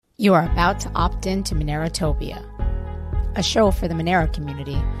You are about to opt in to Monerotopia, a show for the Monero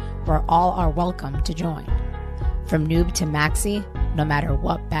community where all are welcome to join. From noob to maxi, no matter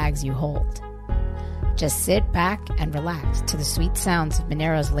what bags you hold. Just sit back and relax to the sweet sounds of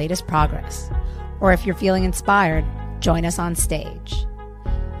Monero's latest progress. Or if you're feeling inspired, join us on stage.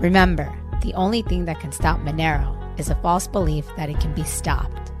 Remember, the only thing that can stop Monero is a false belief that it can be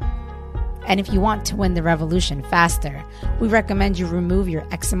stopped. And if you want to win the revolution faster, we recommend you remove your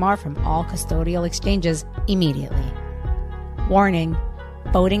XMR from all custodial exchanges immediately. Warning,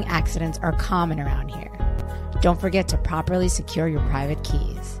 voting accidents are common around here. Don't forget to properly secure your private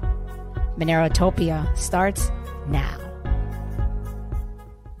keys. Monerotopia starts now.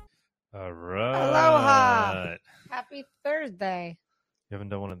 All right. Aloha. Happy Thursday. You haven't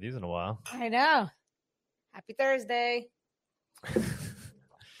done one of these in a while. I know. Happy Thursday.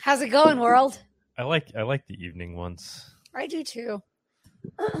 How's it going, world? I like the evening ones. I do too.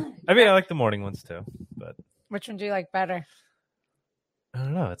 I mean, I like the morning ones too, but Which one do you like better? I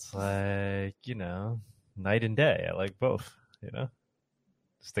don't know. It's like, night and day. I like both, There's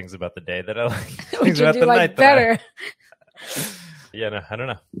things about the day that I like. Which one do you like better? Yeah, no, I don't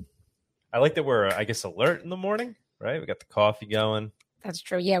know. I like that we're, I guess, alert in the morning, right? We got the coffee going. That's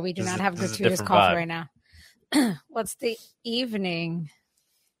true. Yeah, we do not have this is a gratuitous different coffee vibe. right now. What's the evening?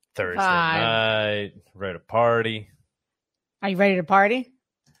 Thursday Vibe. night, ready to party. Are you ready to party? You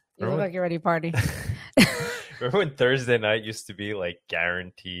look Remember- like you're ready to party. Remember when Thursday night used to be like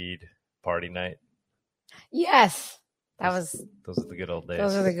guaranteed party night? Yes. Those are the good old days.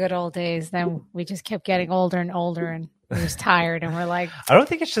 Those are the good old days. Then we just kept getting older and older and we were just tired and we're like, I don't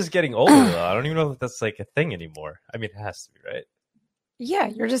think it's just getting older though. I don't even know if that's like a thing anymore. I mean, it has to be, right? yeah,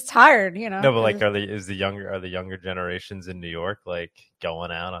 you're just tired, No, but like, are the younger generations in New York like going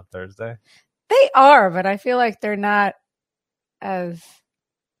out on Thursday? They are, but I feel like they're not as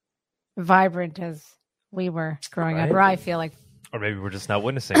vibrant as we were growing up. Right. Or I feel like, Or maybe we're just not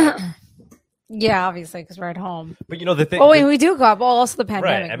witnessing it. yeah, obviously, because we're at home. But the thing. Oh, wait, we do go out. Well, also the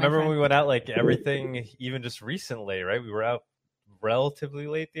pandemic. Right. I remember when we went out, like everything, even just recently, right? We were out relatively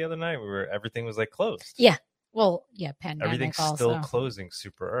late the other night. Everything was like closed. Yeah. Well, yeah, pandemic Everything's also. still closing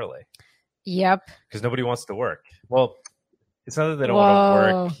super early Yep. because nobody wants to work. Well, it's not that they don't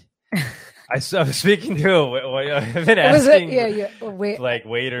want to work. I was speaking to. I've been asking, like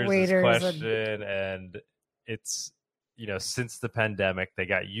waiters this question, and it's since the pandemic, they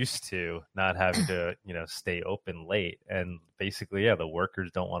got used to not having to stay open late, and basically, the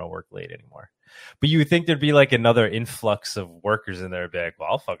workers don't want to work late anymore. But you would think there'd be like another influx of workers in there, be like, well,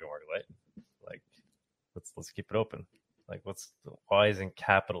 I'll fucking work late. Like, let's keep it open. Like, why isn't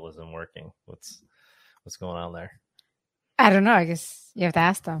capitalism working? What's going on there? I don't know. I guess you have to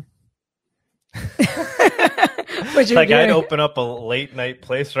ask them. I'd open up a late night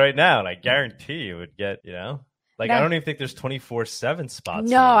place right now, and I guarantee you would get, Like, No. I don't even think there's 24/7 spots.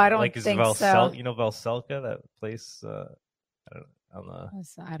 No, I don't like, is think so. Velselka, that place I don't know,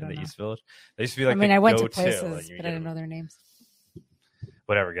 I don't in the know. East Village? They used to be like I went to go-to, places, and you but get I didn't know their names.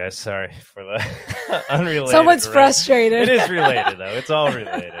 Whatever, guys. Sorry for the unrelated. Someone's rant. frustrated. It is related, though. It's all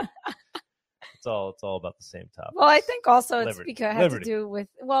related. It's all about the same topic. Well, I think also it's Liberty. because it has to Liberty. do with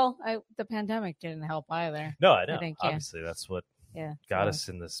the pandemic didn't help either. No, I know. think, yeah. Obviously, that's what Yeah, got so- us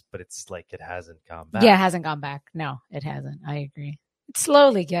in this, but it's like it hasn't gone back. Yeah, it hasn't gone back. No, it hasn't. I agree. It's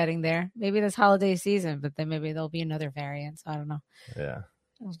slowly getting there. Maybe this holiday season, but then maybe there'll be another variant. So I don't know. Yeah.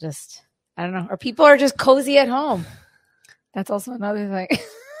 It'll just I don't know. Or people are just cozy at home. That's also another thing.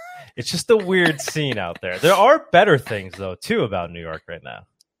 It's just a weird scene out there. There are better things though too about New York right now.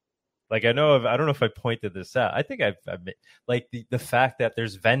 Like I don't know if I pointed this out. I think I've like the fact that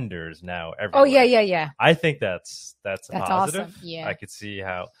there's vendors now everywhere. Oh yeah. I think that's a That's positive. awesome. Yeah. I could see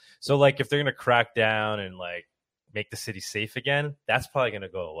how. So like if they're gonna crack down and like make the city safe again, that's probably gonna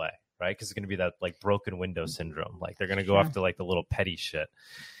go away, right? Because it's gonna be that like broken window syndrome. Like they're gonna go Sure. after like the little petty shit,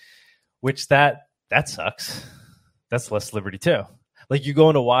 which that sucks. That's less liberty too. Like you go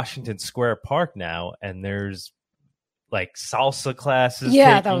into Washington Square Park now, and there's like salsa classes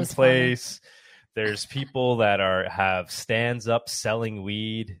that taking was place. There's people that have stands up selling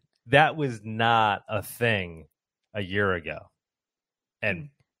weed. That was not a thing a year ago, and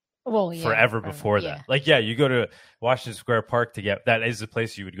Well, yeah, forever before yeah. that. Like, yeah, you go to Washington Square Park to get that is the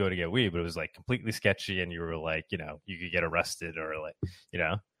place you would go to get weed, but it was like completely sketchy, and you were like, you could get arrested or like,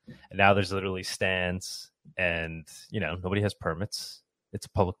 And now there's literally stands, and nobody has permits. It's a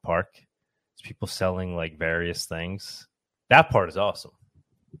public park. It's people selling like various things. That part is awesome,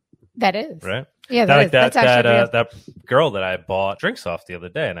 That is. right? Yeah, That's actually real. that girl that I bought drinks off the other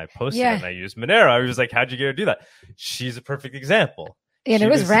day, and I posted Yeah. it, and I used Monero. I was like, "How'd you get her to do that?" She's a perfect example. And it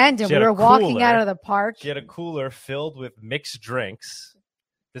was random. We were walking out of the park. She had a cooler filled with mixed drinks.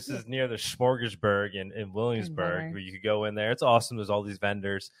 This is near the Smorgasburg in Williamsburg, where you could go in there. It's awesome. There's all these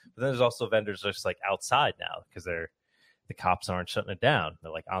vendors. But then there's also vendors just like outside now because the cops aren't shutting it down.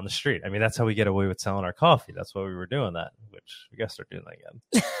 They're like on the street. I mean, that's how we get away with selling our coffee. That's why we were doing that, which we got to start doing that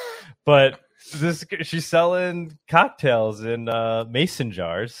again. But she's selling cocktails in mason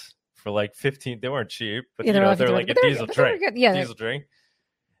jars for like 15. They weren't cheap, but they're like a diesel drink. Diesel drink.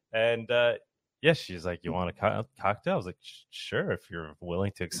 And yeah, she's like, you want a cocktail? I was like, sure, if you're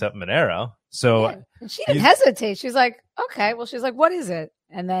willing to accept Monero. So she didn't hesitate. She's like, okay. Well, she's like, what is it?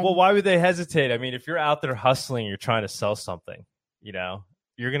 And then, well, why would they hesitate? I mean, if you're out there hustling, you're trying to sell something,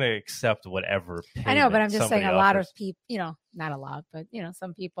 you're going to accept whatever. I know, but I'm just saying a lot of people, not a lot, but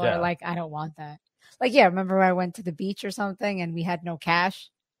some people are like, I don't want that. Like, yeah, remember when I went to the beach or something and we had no cash?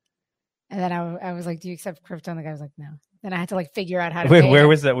 And then I was like, do you accept crypto? And the guy was like, no. Then I had to like figure out how to Wait, where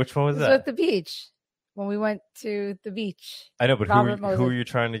was that? Which one was that? At the beach. When we went to the beach. I know, but who are you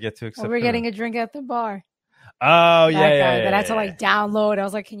trying to get to accept? We're getting a drink at the bar. Oh, yeah. That I had to like download. I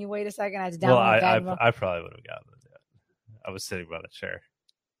was like, can you wait a second? I had to download. Well, I probably would have gotten it. I was sitting by the chair.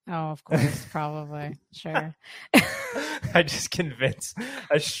 Oh, of course. Probably. Sure. I just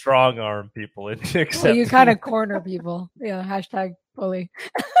I strong arm people into accepting. Well, you kind of corner people. Yeah. Hashtag bully.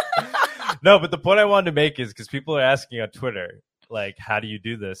 No, but the point I wanted to make is because people are asking on Twitter, like, how do you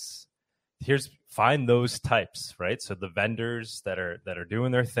do this? Find those types, right? So the vendors that are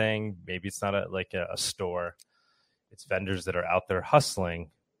doing their thing, maybe it's not a store. It's vendors that are out there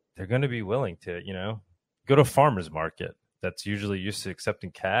hustling. They're going to be willing to, go to a farmer's market that's usually used to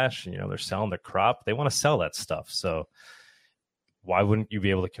accepting cash. They're selling their crop. They want to sell that stuff. So why wouldn't you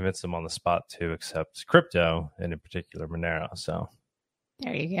be able to convince them on the spot to accept crypto and in particular Monero? So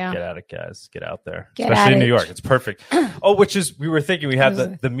there you go. Get at it, guys. Get out there. Especially in New York. It's perfect. Oh, we were thinking we have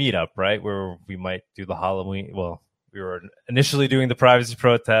the meetup, right? Where we might do the Halloween. Well, we were initially doing the privacy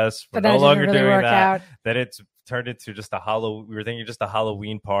protest. We're no longer doing that. Then it's turned into just we were thinking just a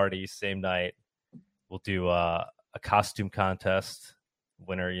Halloween party same night. We'll do a costume contest.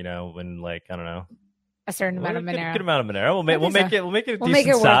 Winner, when like, I don't know. A certain amount of Monero. Good amount of Monero. We'll make it a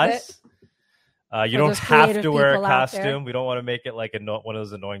decent size. You don't have to wear a costume. We don't want to make it like one of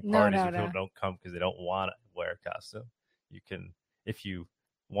those annoying parties where people don't come because they don't want to wear a costume. You can, if you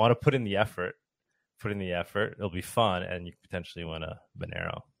want to put in the effort. It'll be fun, and you potentially win a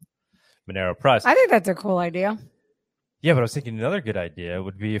Monero prize. I think that's a cool idea. Yeah, but I was thinking another good idea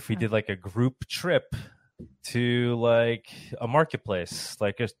would be if we did like a group trip to like a marketplace,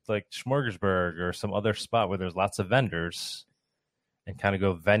 like Smorgasburg or some other spot where there's lots of vendors. And kind of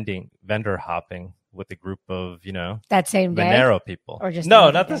go vendor hopping with a group of, that same day Monero people. Or just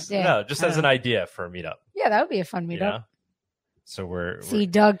not this. Yeah. No, just as an idea for a meetup. Yeah, that would be a fun meetup. So we're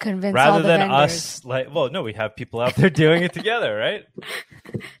Doug convince rather all the than vendors. us we have people out there doing it together, right?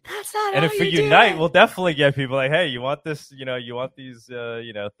 That's not. And if we unite, we'll definitely get people like, hey, you want this? You want these?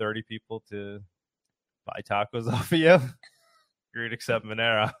 30 people to buy tacos off of you? You're gonna accept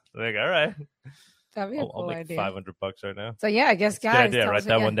Monero. Like, all right. That'd be a cool I'll make idea. $500 right now. So yeah, I guess guys. Yeah, write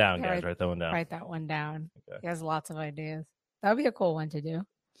that one down, guys. Write that one down. Write that one down. Okay. He has lots of ideas. That would be a cool one to do.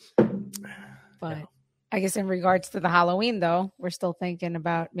 But I guess in regards to the Halloween, though, we're still thinking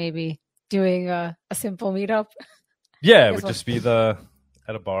about maybe doing a simple meetup. Yeah, it would just be at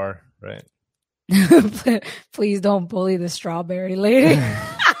a bar, right? Please don't bully the strawberry lady.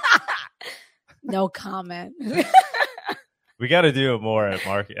 No comment. We got to do it more at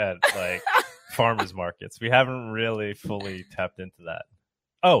like farmers markets. We haven't really fully tapped into that.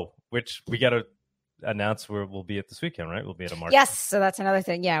 Oh, which we got to announce where we'll be at this weekend, right? We'll be at a market. Yes, so that's another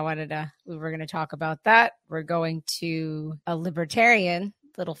thing. Yeah, we were going to talk about that. We're going to a libertarian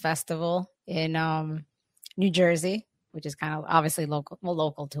little festival in New Jersey, which is kind of obviously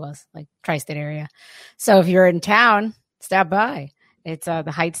local to us, like tri-state area. So if you're in town, stop by. It's the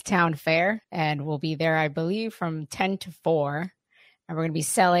Hightstown Fair, and we'll be there, I believe, from 10 to 4. And we're going to be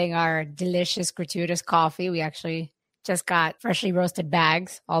selling our delicious gratuitous coffee. We actually just got freshly roasted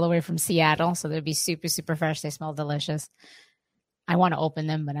bags all the way from Seattle. So they'll be super, super fresh. They smell delicious. I want to open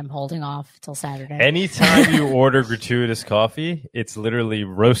them, but I'm holding off till Saturday. Anytime you order gratuitous coffee, it's literally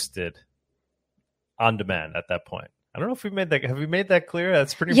roasted on demand at that point. I don't know if we made that. Have we made that clear?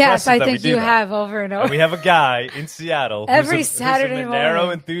 That's pretty impressive. Yes, I think you have over and over. And we have a guy in Seattle every Saturday who's a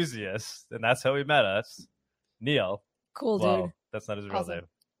Monero enthusiast, and that's how he met us. Neil. Cool dude. That's not his real name,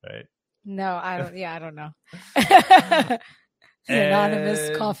 right? No, I don't. Yeah, I don't know. The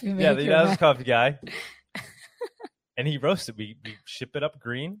anonymous coffee maker. Yeah, the anonymous coffee guy. And he roasted. We ship it up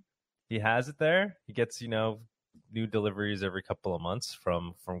green. He has it there. He gets new deliveries every couple of months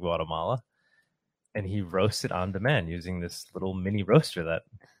from Guatemala, and he roasts it on demand using this little mini roaster that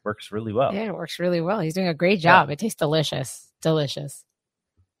works really well. Yeah, it works really well. He's doing a great job. Yeah. It tastes delicious.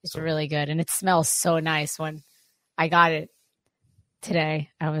 It's really good, and it smells so nice. When I got it today,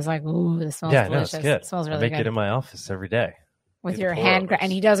 I was like, "Ooh, this smells delicious." It's good. It smells really good. I make it in my office every day with your hand grinder,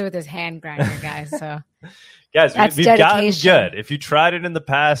 and he does it with his hand grinder, guys. So, guys, we've gotten good. If you tried it in the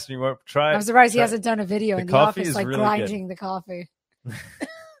past and you weren't trying, I'm surprised he hasn't done a video in the office like really grinding the coffee.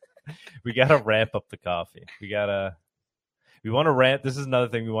 We got to ramp up the coffee. We want to ramp. This is another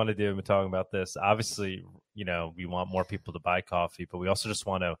thing we want to do. We've been talking about this. Obviously, we want more people to buy coffee, but we also just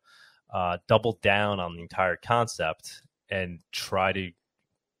want to double down on the entire concept and try to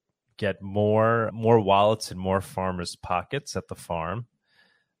get more wallets and more farmers' pockets at the farm,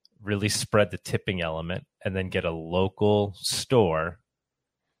 really spread the tipping element, and then get a local store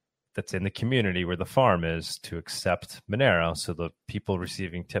that's in the community where the farm is to accept Monero, so the people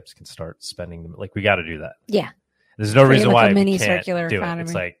receiving tips can start spending them. Like, we got to do that. Yeah. There's no reason why we can't circular do economy. it.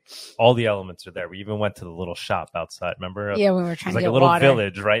 It's like all the elements are there. We even went to the little shop outside. Remember? Yeah, we were trying to get a little water.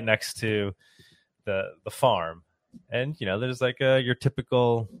 village right next to the farm, and there's like your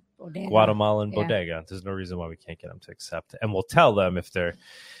typical bodega. Guatemalan bodega. There's no reason why we can't get them to accept it, and we'll tell them if they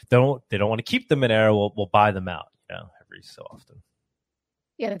don't want to keep the Monero, we'll buy them out. Every so often.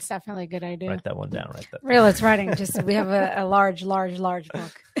 Yeah, that's definitely a good idea. Write that one down. Write that. Real, it's writing. Just we have a large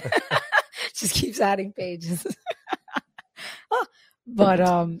book. Just keeps adding pages.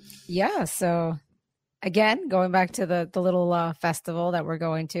 But yeah. So again, going back to the little festival that we're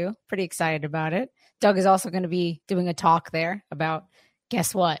going to, pretty excited about it. Doug is also going to be doing a talk there about,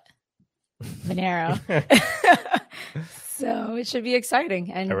 guess what, Monero. So it should be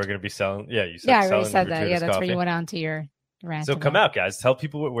exciting. And we're going to be selling. Yeah, you said. Yeah, I already said that. Yeah, that's where you went on to your rant. So come out, guys. Tell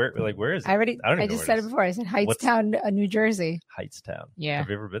people where is it? I just said it before. I said Hightstown, New Jersey. Hightstown. Yeah. Have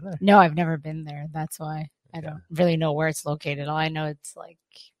you ever been there? No, I've never been there. That's why I don't really know where it's located. All I know, it's like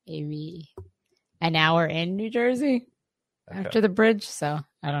maybe an hour in New Jersey after the bridge. So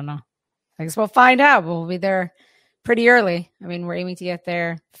I don't know. I guess we'll find out. We'll be there pretty early. I mean, we're aiming to get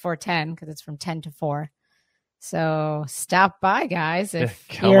there before 10 because it's from 10 to 4. So stop by, guys. If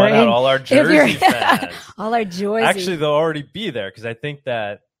come on out, all our Jersey fans. All our Jersey. Actually, they'll already be there because I think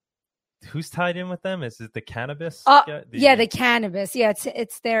that who's tied in with them? Is it the cannabis? Yeah, the cannabis. Yeah,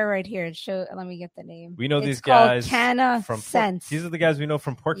 it's there right here. It shows. Let me get the name. We know these guys from Sense. These are the guys we know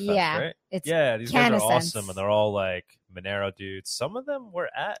from PorcFest, right? These guys are awesome, and they're all like Monero dudes. Some of them were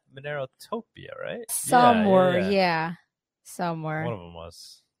at Monerotopia, right? Some were. Some were. One of them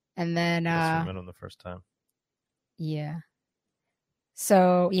was. And then I met them the first time. Yeah.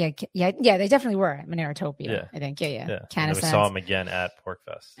 So they definitely were at Monerotopia. Yeah. I think. Yeah. And we saw him again at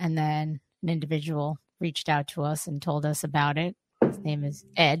PorcFest. And then an individual reached out to us and told us about it. His name is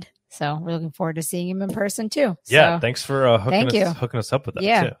Ed. So we're looking forward to seeing him in person too. Yeah, thanks for hooking us up with that.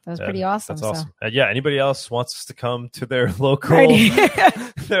 Yeah, too. That was pretty awesome. That's awesome. Anybody else wants us to come to their local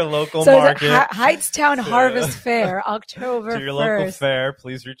their local market, Hightstown Harvest Fair, October 1st. To your local fair,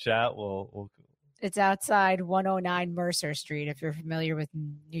 please reach out. We'll It's outside 109 Mercer Street, if you're familiar with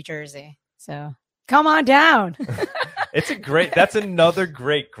New Jersey. So come on down. That's another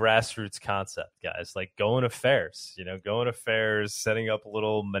great grassroots concept, guys. Like going to fairs, setting up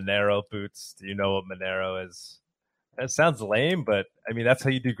little Monero booths. Do you know what Monero is? That sounds lame, but I mean, that's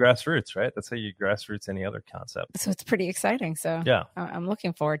how you do grassroots, right? That's how you grassroots any other concept. So it's pretty exciting. So yeah, I'm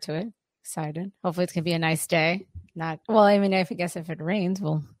looking forward to it. Excited. Hopefully it's going to be a nice day. I guess if it rains,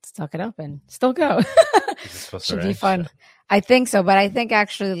 we'll suck it up and still go. Should be fun. I think so, but I think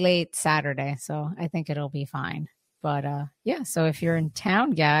actually late Saturday, so I think it'll be fine. But so if you're in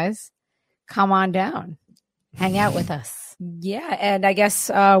town, guys, come on down, hang out with us. Yeah, and I guess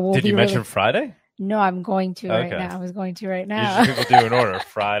we'll. Did you mention Friday? No, I'm going to right now. I was going to right now. Usually people do an order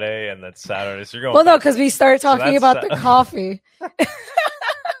Friday and then Saturday. So you're going. Well, no, because we started talking about the coffee.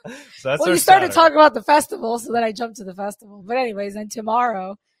 So you started talking about the festival, so then I jumped to the festival. But anyways, then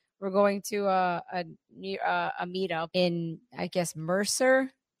tomorrow we're going to a meetup in, I guess,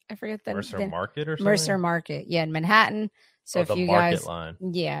 Mercer. I forget the Mercer Market or something. Mercer Market, in Manhattan. So if you guys,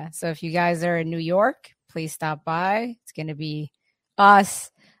 so if you guys are in New York, please stop by. It's going to be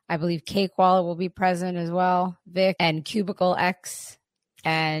us. I believe Cake Wallet will be present as well. Vic and Cubicle X.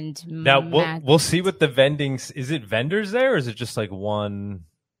 And now we'll see what the vending. Is it vendors there, or is it just like one?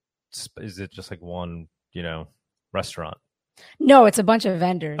 Is it just like one, restaurant? No, it's a bunch of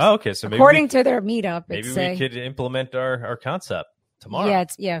vendors. Oh, okay. So according to their meetup, we could implement our concept tomorrow.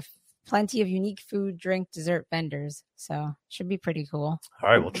 Yeah, plenty of unique food, drink, dessert vendors. So should be pretty cool. All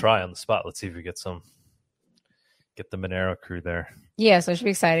right, we'll try on the spot. Let's see if we get some get the Monero crew there. Yeah, so it should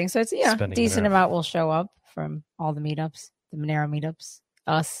be exciting. So it's decent amount will show up from all the meetups, the Monero meetups.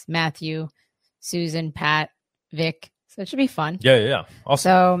 Us, Matthew, Susan, Pat, Vic. So it should be fun. Yeah. Also,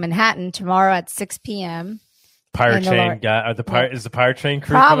 so Manhattan tomorrow at 6 p.m. Pirate Chain guy. Is the Pirate Chain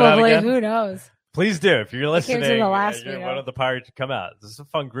crew probably coming out again? Who knows? Please do. If you're listening, you're one of the pirates to come out. This is a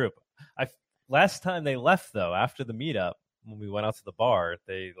fun group. Last time they left though, after the meetup, when we went out to the bar,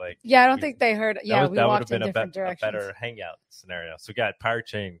 they I don't think they heard. Yeah, we walked in different directions. A better hangout scenario. So, Pirate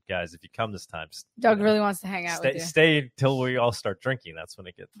Chain guys, if you come this time, Doug really wants to hang out with you. Stay till we all start drinking. That's when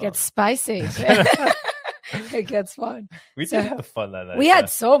it gets spicy. It gets fun. We did have fun that night. We had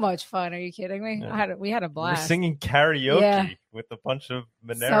so much fun. Are you kidding me? Yeah. We had a blast. We're singing karaoke with a bunch of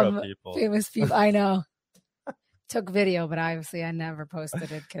Monero people, famous people. I know. Took video, but obviously I never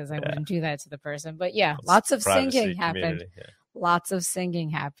posted it because I wouldn't do that to the person. But lots of singing happened. Yeah. Lots of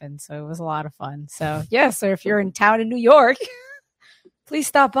singing happened. So it was a lot of fun. So so if you're in town in New York, please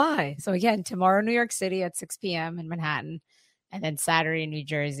stop by. So again, tomorrow, New York City at 6 p.m. in Manhattan. And then Saturday, New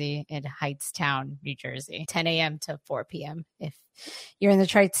Jersey in Hightstown, New Jersey, 10 a.m. to 4 p.m. if you're in the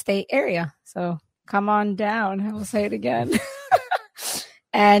Tri-State area. So come on down. I will say it again.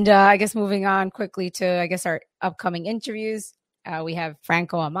 And I guess moving on quickly to, our upcoming interviews. We have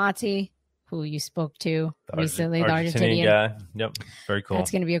Franco Amati, who you spoke to recently, the Argentinian guy. Yep, very cool.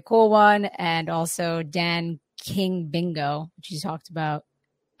 That's going to be a cool one. And also Dan King Bingo, which you talked about.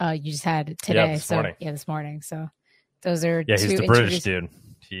 You just had today. This morning. So those are he's the British dude.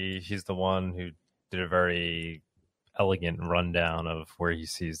 He's the one who did a very elegant rundown of where he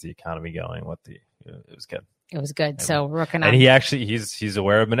sees the economy going. It was good. It was good. So we're working on. And he actually he's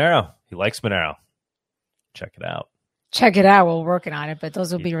aware of Monero. He likes Monero. Check it out. We're working on it, but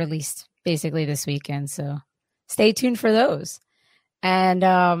those will be released basically this weekend. So stay tuned for those. And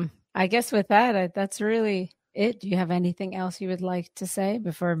I guess with that, that's really it. Do you have anything else you would like to say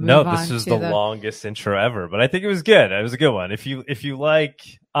before we move on? No, this is the longest intro ever, but I think it was good. It was a good one. If you like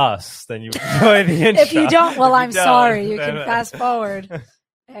us, then you enjoy the intro. If you don't, well, I'm sorry. You can fast forward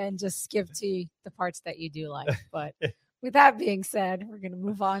and just skip to the parts that you do like. But with that being said, we're going to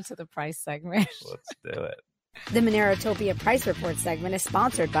move on to the price segment. Let's do it. The Monerotopia Price Report segment is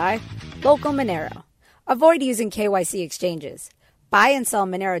sponsored by Local Monero. Avoid using KYC exchanges. Buy and sell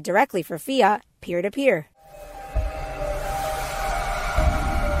Monero directly for fiat, peer-to-peer.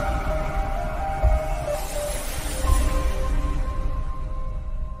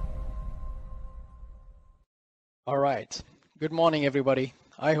 All right. Good morning, everybody.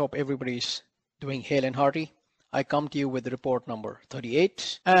 I hope everybody's doing hale and hearty. I come to you with report number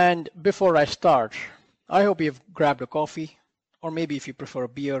 38. And before I start, I hope you've grabbed a coffee, or maybe if you prefer a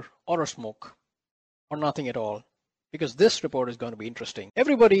beer or a smoke, or nothing at all, because this report is going to be interesting.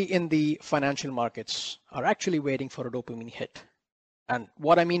 Everybody in the financial markets are actually waiting for a dopamine hit. And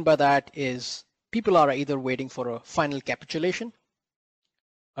what I mean by that is people are either waiting for a final capitulation,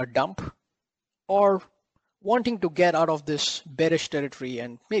 a dump, or wanting to get out of this bearish territory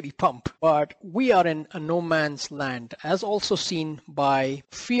and maybe pump. But we are in a no man's land, as also seen by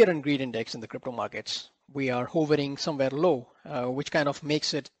fear and greed index in the crypto markets. We are hovering somewhere low, which kind of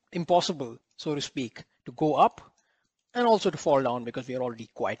makes it impossible, so to speak, to go up and also to fall down because we are already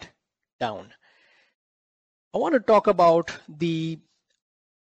quite down. I want to talk about the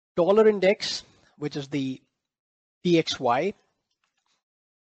dollar index, which is the DXY.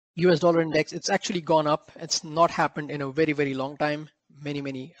 US dollar index, it's actually gone up. It's not happened in a very, very long time,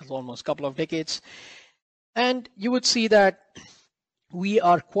 almost a couple of decades. And you would see that we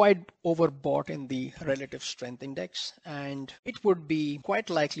are quite overbought in the relative strength index, and it would be quite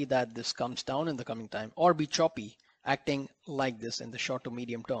likely that this comes down in the coming time or be choppy, acting like this in the short to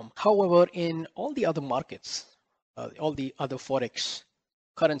medium term. However, in all the other markets, all the other forex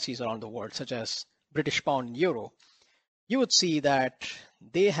currencies around the world, such as British pound and euro, you would see that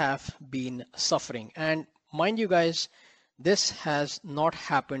they have been suffering. And mind you guys, this has not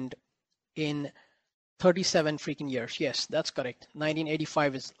happened in 37 freaking years. Yes, that's correct.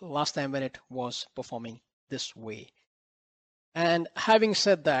 1985 is the last time when it was performing this way. And having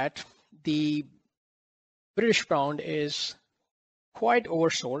said that, the British pound is quite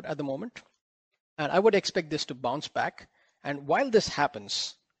oversold at the moment. And I would expect this to bounce back. And while this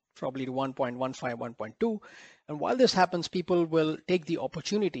happens, probably to 1.15, 1.2, and while this happens, people will take the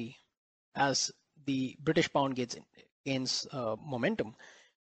opportunity as the British pound gains momentum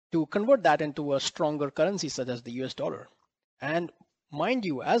to convert that into a stronger currency such as the US dollar. And mind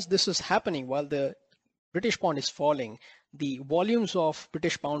you, as this is happening, while the British pound is falling, the volumes of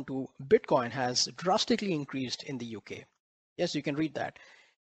British pound to Bitcoin has drastically increased in the UK. Yes, you can read that.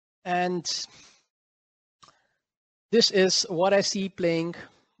 And This is what I see playing.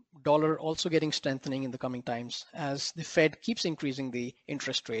 Dollar also getting strengthening in the coming times as the Fed keeps increasing the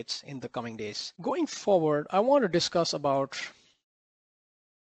interest rates in the coming days. Going forward, I want to discuss about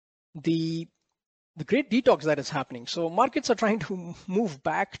the great detox that is happening. So markets are trying to move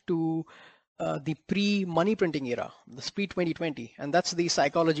back to the pre-money printing era, the pre-2020, and that's the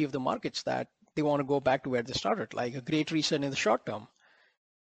psychology of the markets, that they want to go back to where they started, like a great reset in the short term.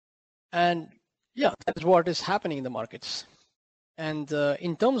 And yeah, that is what is happening in the markets. And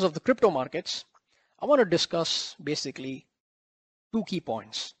in terms of the crypto markets, I want to discuss basically 2 key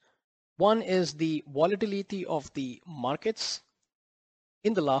points. One is the volatility of the markets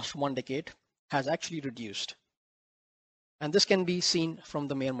in the last 1 decade has actually reduced. And this can be seen from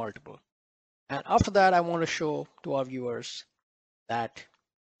the Mayer multiple. And after that, I want to show to our viewers that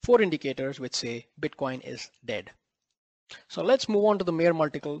 4 indicators which say Bitcoin is dead. So let's move on to the Mayer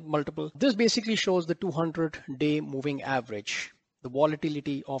multiple. This basically shows the 200-day moving average, the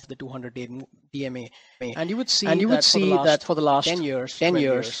volatility of the 200-day DMA. And you would see that for the last 10 years,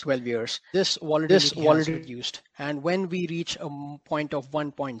 12 years, this volatility has reduced. And when we reach a point of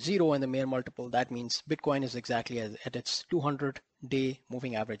 1.0 in the Mayer multiple, that means Bitcoin is exactly at its 200-day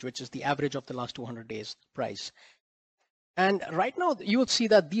moving average, which is the average of the last 200 days price. And right now, you would see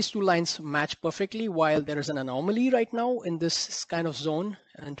that these 2 lines match perfectly, while there is an anomaly right now in this kind of zone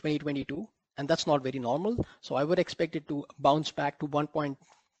in 2022. And that's not very normal. So I would expect it to bounce back to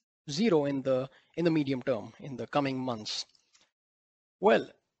 1.0 in the medium term, in the coming months. Well,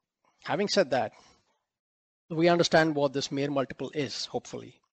 having said that, we understand what this Mayer multiple is,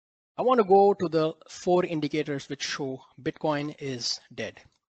 hopefully. I want to go to the 4 indicators which show Bitcoin is dead.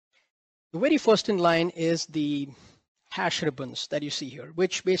 The very first in line is the hash ribbons that you see here,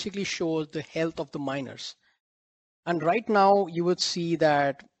 which basically shows the health of the miners. And right now you would see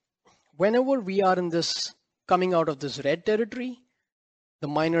that whenever we are in this, coming out of this red territory, the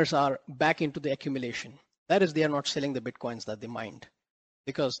miners are back into the accumulation. That is, they are not selling the Bitcoins that they mined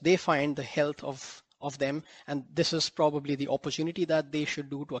because they find the health of them. And this is probably the opportunity that they should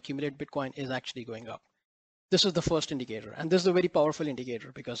do to accumulate Bitcoin is actually going up. This is the first indicator. And this is a very powerful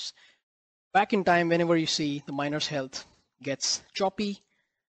indicator because back in time, whenever you see the miners' health gets choppy,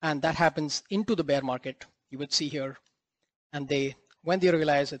 and that happens into the bear market, you would see here, and when they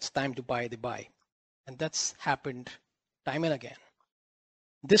realize it's time to buy, they buy. And that's happened time and again.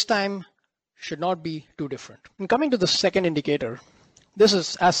 This time should not be too different. And coming to the second indicator, this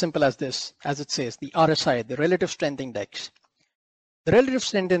is as simple as this, as it says, the RSI, the Relative Strength Index. The Relative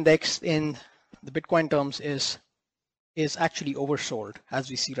Strength Index in the Bitcoin terms is actually oversold, as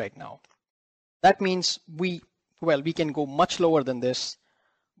we see right now. That means we can go much lower than this,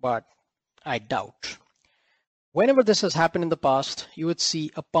 but I doubt. Whenever this has happened in the past, you would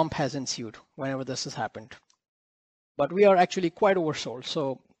see a pump has ensued whenever this has happened. But we are actually quite oversold.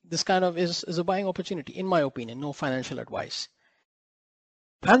 So this kind of is a buying opportunity, in my opinion, no financial advice.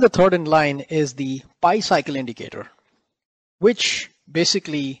 And the third in line is the Pi cycle indicator, which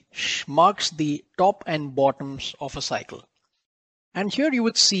basically marks the top and bottoms of a cycle. And here you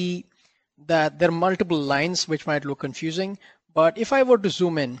would see that there are multiple lines which might look confusing, but if I were to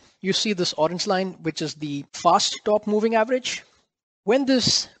zoom in, you see this orange line, which is the fast top moving average. When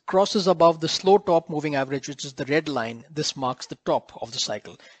this crosses above the slow top moving average, which is the red line, this marks the top of the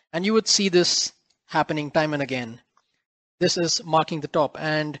cycle. And you would see this happening time and again. This is marking the top,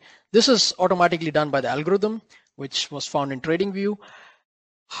 and this is automatically done by the algorithm, which was found in TradingView.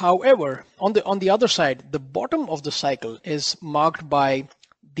 However, on the other side, the bottom of the cycle is marked by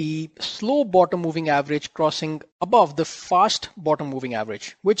the slow bottom moving average crossing above the fast bottom moving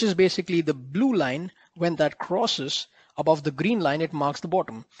average, which is basically the blue line. When that crosses above the green line, it marks the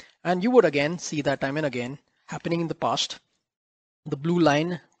bottom. And you would again see that time and again happening in the past, the blue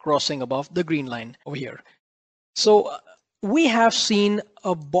line crossing above the green line over here. So we have seen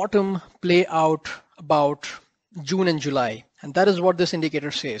a bottom play out about June and July, and that is what this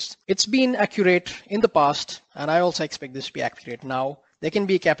indicator says. It's been accurate in the past, and I also expect this to be accurate now. There can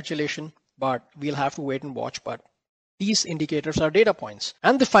be a capitulation, but we'll have to wait and watch. But these indicators are data points.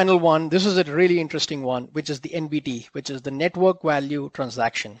 And the final one, this is a really interesting one, which is the NVT, which is the network value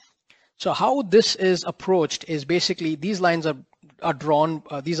transaction. So how this is approached is basically these lines are drawn.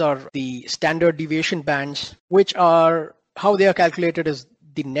 These are the standard deviation bands, which are how they are calculated is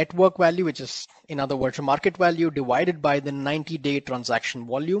the network value, which is, in other words, market value divided by the 90-day transaction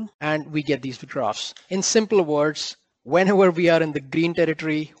volume. And we get these graphs. In simple words, whenever we are in the green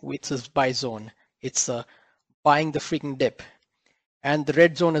territory, which is buy zone, it's buying the freaking dip. And the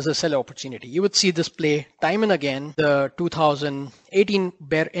red zone is a sell opportunity. You would see this play time and again, the 2018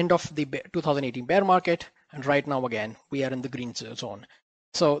 end of the 2018 bear market, And right now, again, we are in the green zone.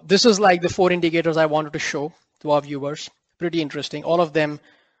 So this is like the 4 indicators I wanted to show to our viewers. Pretty interesting. All of them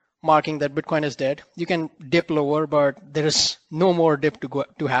marking that Bitcoin is dead. You can dip lower, but there is no more dip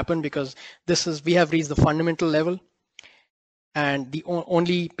to happen because we have reached the fundamental level. And the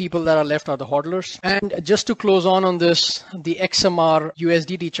only people that are left are the hodlers. And just to close on this, the XMR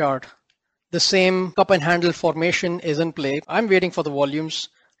USDT chart, the same cup and handle formation is in play. I'm waiting for the volumes.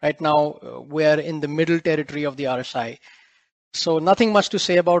 Right now, we're in the middle territory of the RSI. So nothing much to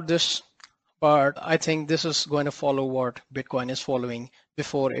say about this, but I think this is going to follow what Bitcoin is following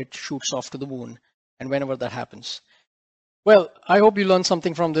before it shoots off to the moon and whenever that happens. Well, I hope you learned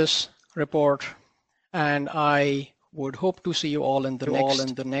something from this report, and I would hope to see you all in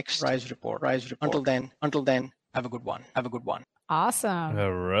the next Rise report. Until then, have a good one. Awesome.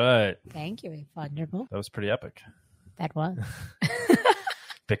 All right. Thank you, Thunderbolt. That was pretty epic. That was.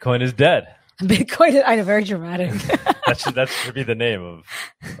 Bitcoin is dead. I know, very dramatic. that should be the name of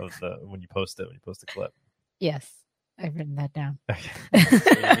the when you post the clip. Yes, I've written that down. So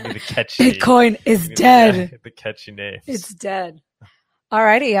you need catchy, Bitcoin is dead. The catchy name. It's dead.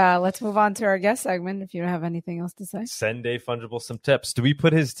 Alrighty, let's move on to our guest segment. If you don't have anything else to say, send Dave Fungible some tips. Do we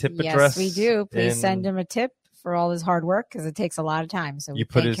put his tip address? Yes, we do. Please send him a tip for all his hard work because it takes a lot of time. So you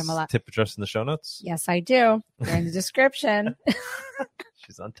put his tip address in the show notes? Yes, I do. They're in the description.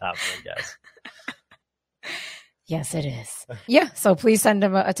 She's on top of it, guys. Yes, it is. Yeah, so please send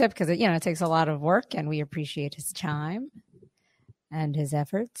him a tip because it takes a lot of work, and we appreciate his time and his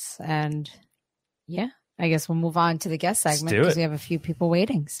efforts. And yeah, I guess we'll move on to the guest segment because we have a few people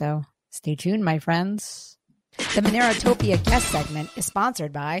waiting. So stay tuned, my friends. The Monerotopia guest segment is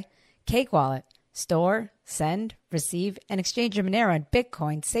sponsored by Cake Wallet. Store, send, receive, and exchange your Monero and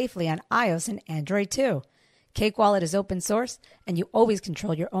Bitcoin safely on iOS and Android too. Cake Wallet is open source, and you always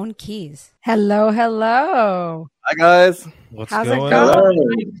control your own keys. Hello. Hi, guys. How's it going? Hello.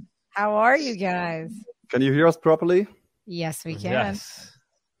 How are you guys? Can you hear us properly? Yes, we can. Yes.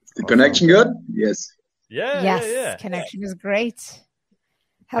 The connection good? Yes. Yeah. Connection is great.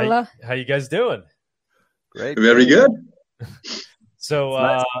 Hello. How you guys doing? Great. Very good.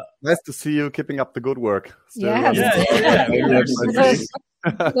 So nice to see you keeping up the good work. Yes. Yeah.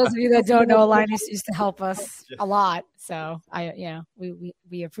 For those of you that don't know, Linus used to help us a lot, so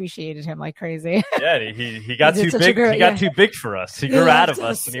we appreciated him like crazy. Yeah, he got too big. He got too big for us. He grew out of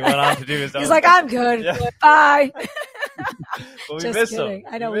us, and he went on to do his own. He's like, I'm good. Yeah. Bye. But we miss him.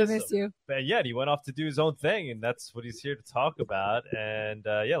 I know we miss you. But yeah, he went off to do his own thing, and that's what he's here to talk about. And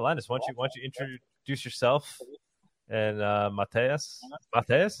Linus, why don't you introduce yourself? And Matthias,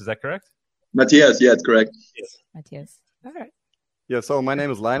 is that correct? Matthias, yeah, it's correct. Matthias. All right. Yeah, so my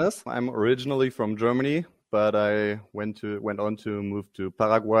name is Linus. I'm originally from Germany, but I went on to move to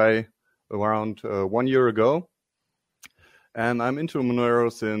Paraguay around 1 year ago. And I'm into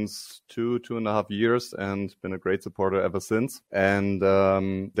Monero since 2.5 years and been a great supporter ever since. And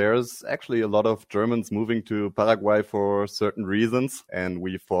there's actually a lot of Germans moving to Paraguay for certain reasons. And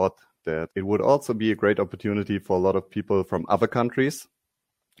we thought that it would also be a great opportunity for a lot of people from other countries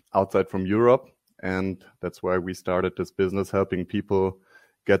outside from Europe. And that's why we started this business, helping people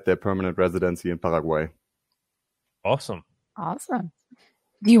get their permanent residency in Paraguay. Awesome.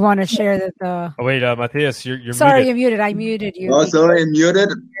 Do you want to share that the... Oh, wait, Matthias, you're sorry, muted. you're muted. I muted you. Oh, sorry, I'm muted.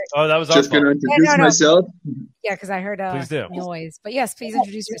 Oh, that was just going to introduce myself. Yeah, because I heard a noise. But yes, please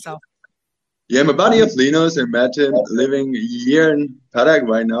introduce yourself. Yeah, I'm a buddy of Linus and met him living here in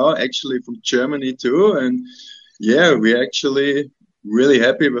Paraguay now, actually from Germany too. And yeah, we're actually really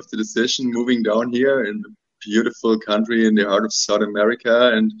happy with the decision moving down here in a beautiful country in the heart of South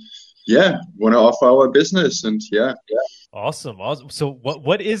America. And yeah, want to offer our business. And yeah. Awesome. So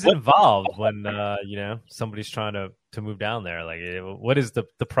what is involved when somebody's trying to move down there? Like, what is the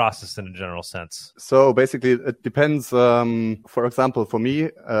process in a general sense? So basically, it depends. For example, for me,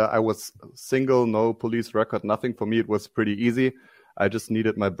 I was single, no police record, nothing. For me, it was pretty easy. I just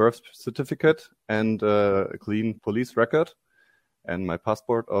needed my birth certificate and a clean police record and my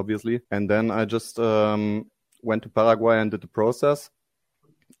passport, obviously. And then I just went to Paraguay and did the process.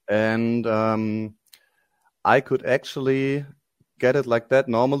 And I could actually get it like that.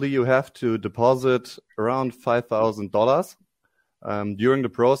 Normally, you have to deposit around $5,000 during the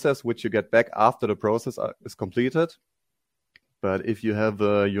process, which you get back after the process is completed. But if you have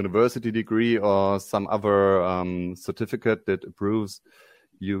a university degree or some other certificate that approves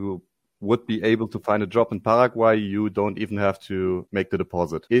you would be able to find a job in Paraguay, you don't even have to make the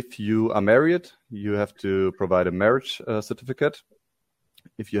deposit. If you are married, you have to provide a marriage certificate.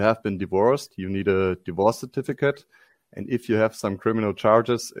 If you have been divorced, you need a divorce certificate. And if you have some criminal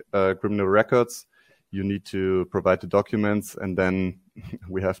charges, criminal records, you need to provide the documents, and then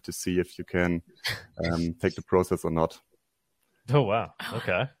we have to see if you can take the process or not. Oh, wow.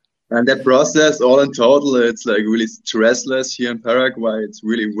 Okay. And that process, all in total, it's like really stressless here in Paraguay. It's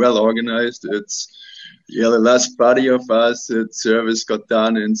really well organized. The last buddy of us, its service got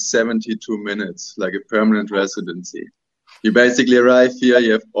done in 72 minutes, like a permanent residency. You basically arrive here,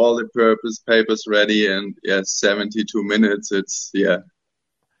 you have all the papers ready, and 72 minutes. It's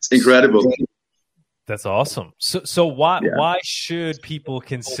incredible. That's awesome. So why should people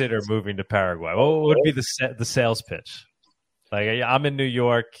consider moving to Paraguay? What would be the sales pitch? Like, I'm in New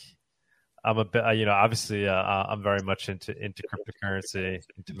York. I'm a bit, obviously, I'm very much into cryptocurrency,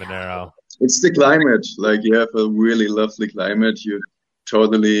 into Monero. It's the climate. Like, you have a really lovely climate. You're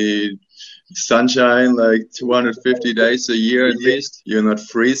totally sunshine, like 250 days a year at least. You're not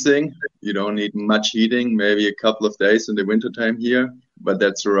freezing. You don't need much heating. Maybe a couple of days in the wintertime here, but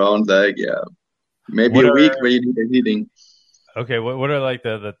that's around maybe a week where you need the heating. Okay, what are like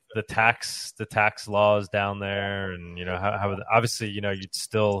the tax laws down there, and how obviously you'd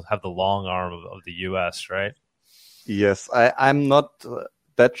still have the long arm of the U.S., right? Yes, I'm not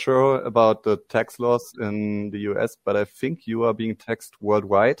that sure about the tax laws in the U.S., but I think you are being taxed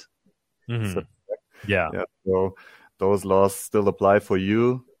worldwide. Mm-hmm. So, yeah. So those laws still apply for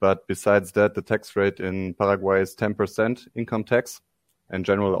you, but besides that, the tax rate in Paraguay is 10% income tax. In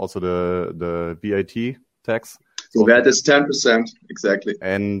general, also the VAT tax. So that is 10%, exactly.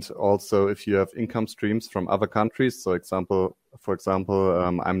 And also, if you have income streams from other countries, for example,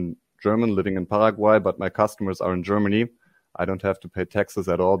 I'm German living in Paraguay, but my customers are in Germany, I don't have to pay taxes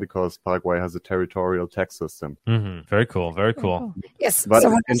at all because Paraguay has a territorial tax system. Mm-hmm. Very cool. Very cool. Yes. But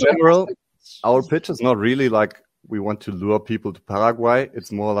in general, our pitch is not really like we want to lure people to Paraguay.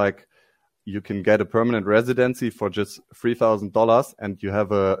 It's more like you can get a permanent residency for just $3,000 and you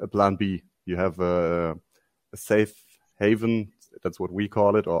have a plan B. You have a safe haven. That's what we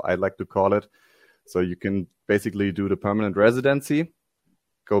call it, or I like to call it. So you can basically do the permanent residency,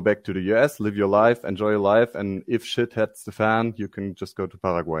 go back to the US, live your life, enjoy your life. And if shit hits the fan, you can just go to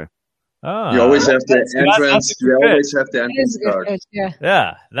Paraguay. You always have the entrance. You always have the entrance card.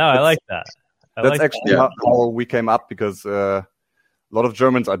 Yeah. No, I like that. That's actually how we came up, because a lot of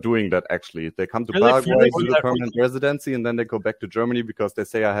Germans are doing that, actually. They come to Paraguay, do a permanent residency, and then they go back to Germany because they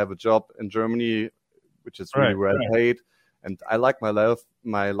say, I have a job in Germany, which is really well paid. And I like my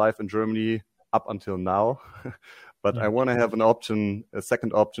life in Germany up until now. But I want to have a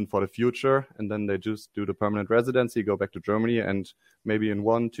second option for the future. And then they just do the permanent residency, go back to Germany, and maybe in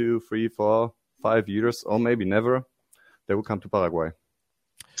 1, 2, 3, 4, 5 years, or maybe never, they will come to Paraguay.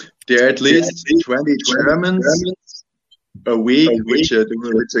 There are at least 20 Germans a week which are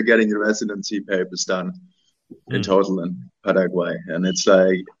getting the residency papers done in total in Paraguay. And it's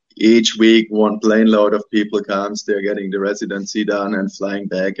like each week one plane load of people comes, they're getting the residency done and flying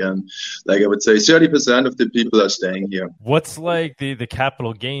back. And like I would say 30% of the people are staying here. What's like the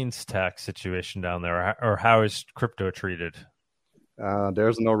capital gains tax situation down there, or how is crypto treated?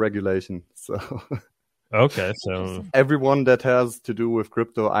 There's no regulation. So okay, so everyone that has to do with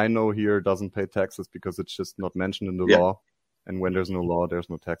crypto I know here doesn't pay taxes because it's just not mentioned in the law. And when there's no law, there's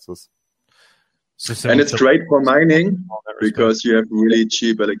no taxes. And it's great for mining because you have really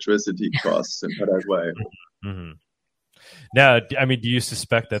cheap electricity costs in Paraguay. Mm-hmm. Now, I mean, do you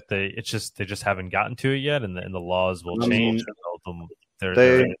suspect that they just haven't gotten to it yet, and the laws will change?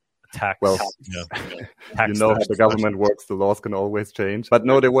 They're tax. Well, tax how the government works. The laws can always change. But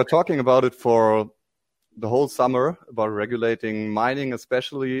no, they were talking about it for the whole summer, about regulating mining,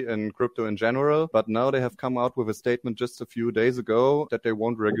 especially, and crypto in general. But now they have come out with a statement just a few days ago that they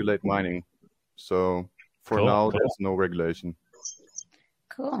won't regulate mining. So for now, there's no regulation.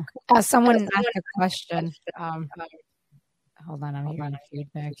 Cool. Someone asked a question. Hold on, I'm hearing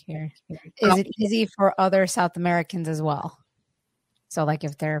feedback here. Is it easy for other South Americans as well? So like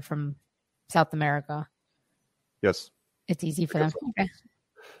if they're from South America? Yes. It's easy for them? Okay.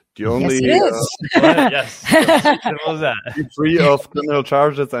 The only, yes, it is. What was that? You're free of criminal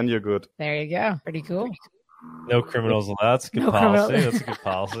charges and you're good. There you go. Pretty cool. No criminals allowed. That's a good policy. That's a good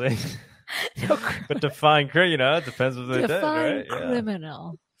policy. But define criminal, it depends what they did, right?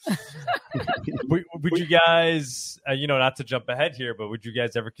 Criminal. Would you guys, not to jump ahead here, but would you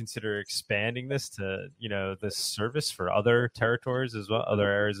guys ever consider expanding this to, this service for other territories as well, other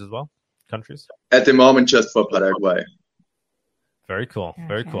areas as well, countries? At the moment, just for Paraguay. Very cool.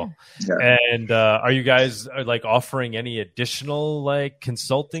 Very cool. Yeah. And are you guys offering any additional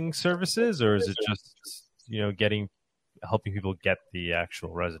consulting services, or is it just, helping people get the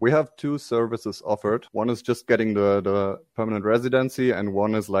actual residence? We have 2 services offered. One is just getting the permanent residency, and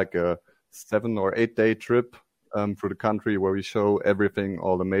one is like a 7 or 8 day trip through the country where we show everything,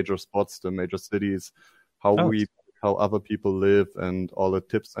 all the major spots, the major cities, how other people live, and all the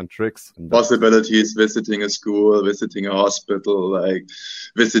tips and tricks. And possibilities, visiting a school, visiting a hospital, like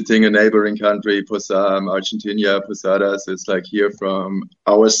visiting a neighboring country, Posam, Argentina, Posadas. It's like here from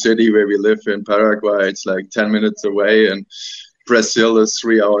our city where we live in Paraguay, it's like 10 minutes away, and Brazil is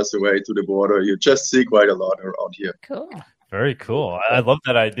 3 hours away to the border. You just see quite a lot around here. Cool. Very cool. I love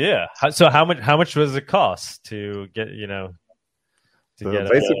that idea. So how much does it cost to get,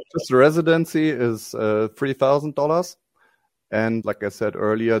 just the residency is $3,000. And like I said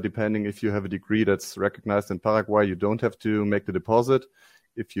earlier, depending if you have a degree that's recognized in Paraguay, you don't have to make the deposit.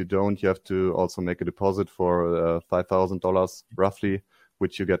 If you don't, you have to also make a deposit for $5,000 roughly,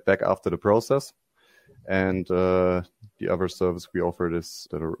 which you get back after the process. And the other service we offered is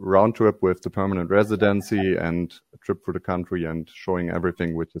the round trip with the permanent residency and a trip through the country and showing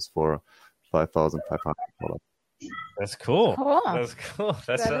everything, which is for $5,500. That's cool. That's cool.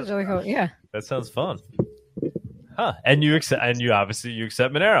 That sounds really cool. Yeah, that sounds fun. Huh? And you accept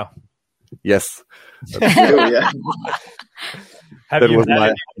Monero. Yes. Yeah. Have you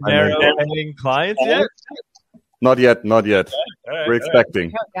had Monero clients yet? Not yet. Right, We're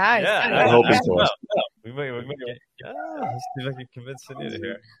expecting. Oh, guys. I'm hoping so. We might get. Let's see if I can convince Anita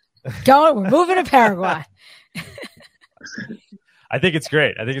here. We're moving to Paraguay. I think it's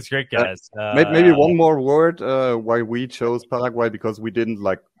great. Guys. Maybe one more word why we chose Paraguay, because we didn't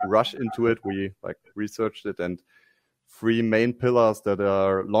rush into it. We researched it, and 3 main pillars that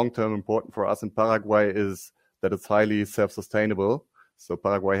are long-term important for us in Paraguay is that it's highly self-sustainable. So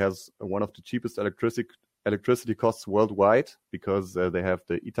Paraguay has one of the cheapest electricity costs worldwide because they have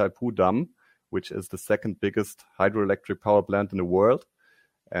the Itaipu Dam, which is the second biggest hydroelectric power plant in the world,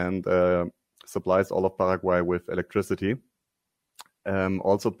 and supplies all of Paraguay with electricity.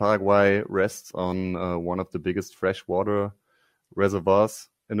 Also, Paraguay rests on one of the biggest freshwater reservoirs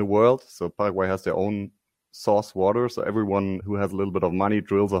in the world. So Paraguay has their own source water. So everyone who has a little bit of money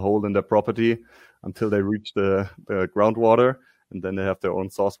drills a hole in their property until they reach the groundwater, and then they have their own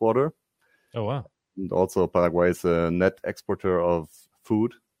source water. Oh, wow. And also Paraguay is a net exporter of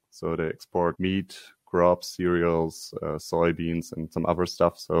food. So they export meat, crops, cereals, soybeans, and some other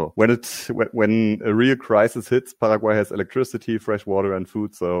stuff. So when a real crisis hits, Paraguay has electricity, fresh water, and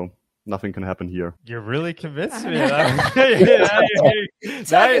food. So nothing can happen here. You're really convinced me. This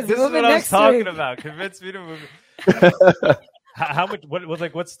is what I was talking about. Convince me to move. How much?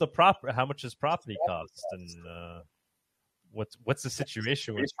 What's the How much does property cost? And what's the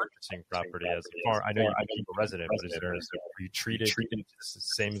situation with purchasing property as a farm? I know you're a resident, but are you treated the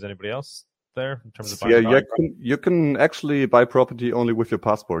same as anybody else there in terms of buying? You can actually buy property only with your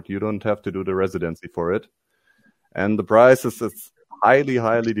passport. You don't have to do the residency for it, and the price is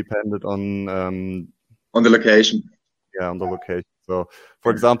highly dependent on the location. Yeah, on the location. So,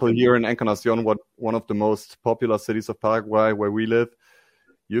 for example, here in Encarnacion, one of the most popular cities of Paraguay, where we live,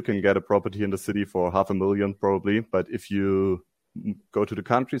 you can get a property in the city for $500,000 probably. But if you go to the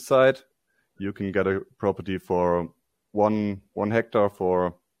countryside, you can get a property for one hectare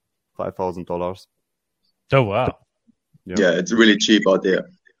for $5,000. Oh, wow. Yeah, it's really cheap out there.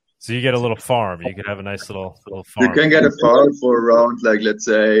 So you get a little farm. You can have a nice little farm. You can get a farm for around, let's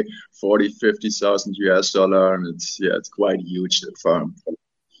say, $40,000-$50,000, and it's quite huge, that farm.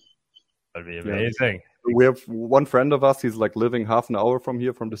 That'd be amazing. We have one friend of us. He's living half an hour from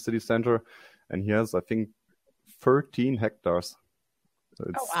here, from the city center, and he has, I think, 13 hectares. So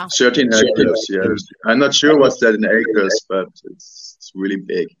wow. 13 hectares. Yeah, I'm not sure what's that in acres, but it's really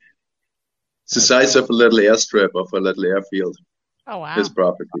big. It's the size of a little airstrip, of a little airfield. Oh, wow. His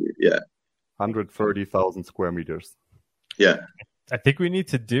property, yeah. 130,000 square meters. Yeah. I think we need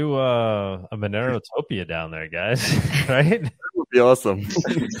to do a Monerotopia down there, guys. Right? That would be awesome.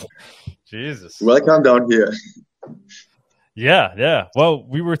 Jesus. Welcome down here. Yeah. Well,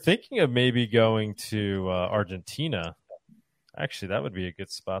 we were thinking of maybe going to Argentina. Actually, that would be a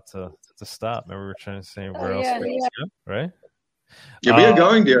good spot to stop. Remember, we were trying to say where else we could go, right? Yeah, we are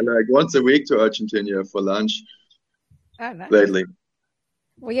going there once a week to Argentina for lunch. Oh, nice. Lately.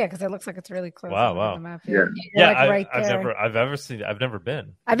 Well, yeah, because it looks like it's really close. Wow. On the map. Yeah. I've never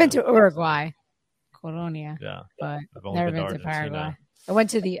been. I've been to Uruguay, Colonia. Yeah, but I've never been to Paraguay. I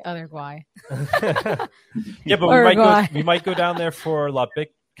went to the other Guay. Yeah, but we might go down there for La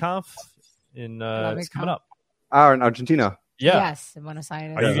BitConf it's coming up. In Argentina. Yeah. Yes, in Buenos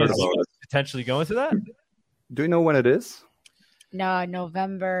Aires. Are you guys potentially going to that? Do you know when it is? No,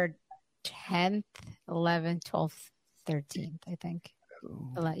 November 10th, 11th, 12th, 13th, I think.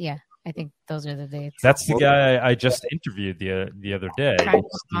 Yeah. I think those are the dates. That's the guy I just interviewed the other day.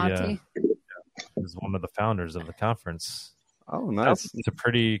 He's one of the founders of the conference. Oh, nice! It's a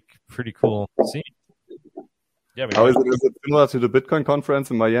pretty cool scene. Yeah. Is it similar to the Bitcoin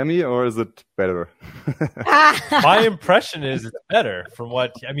conference in Miami, or is it better? My impression is it's better. From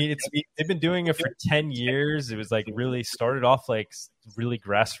what I mean, they've been doing it for 10 years. It was like really started off like really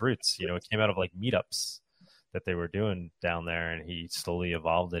grassroots. You know, it came out of like meetups that they were doing down there, and he slowly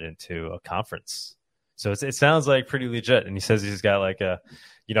evolved it into a conference. So it sounds like pretty legit. And he says he's got like a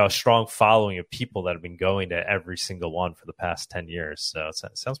strong following of people that have been going to every single one for the past 10 years. So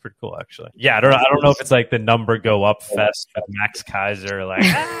it sounds pretty cool, actually. Yeah, I don't know if it's like the number go up fest with Max Kaiser. Like,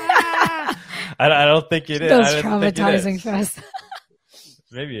 I don't think it is. Those traumatizing fest.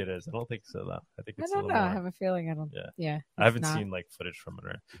 Maybe it is. I don't think so, though. I think it's I don't know. I have a feeling I don't. Yeah. I haven't seen like footage from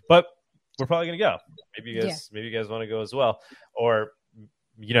it, but we're probably gonna go. Maybe you guys want to go as well, or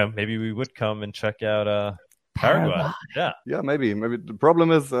maybe we would come and check out Paraguay. Yeah, maybe. The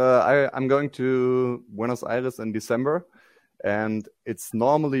problem is I'm going to Buenos Aires in December, and it's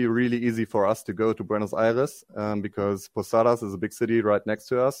normally really easy for us to go to Buenos Aires because Posadas is a big city right next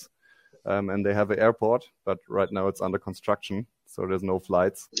to us, and they have an airport, but right now it's under construction, so there's no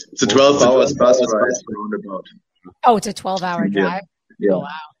flights. It's a 12 hours bus ride roundabout. Oh, it's a 12-hour drive? Yeah. Oh, wow.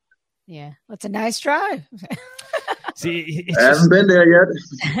 Yeah, that's a nice drive. See, I haven't been there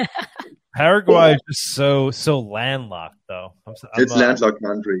yet. Paraguay is just so landlocked, though. It's landlocked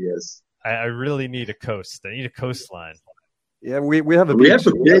country, yes. I really need a coast. I need a coastline. Yeah, we have a beach.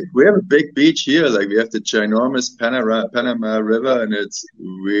 We have a big beach here. Like we have the ginormous Panama River, and it's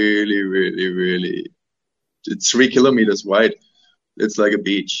really, really, really. It's 3 kilometers wide. It's like a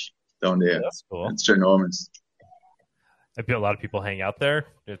beach down there. That's cool. It's ginormous. A lot of people hang out there.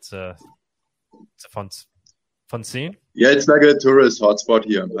 It's a fun scene. Yeah, it's like a tourist hotspot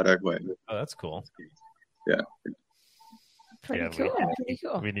here in Paraguay. Oh, that's cool. Yeah. Pretty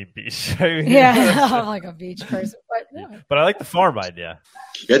cool. We need beach. I'm like a beach person, but I like the farm idea.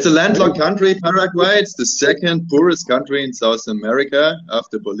 Yeah, it's a landlocked country, Paraguay. It's the second poorest country in South America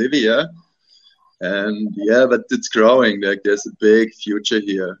after Bolivia. And but it's growing. Like there's a big future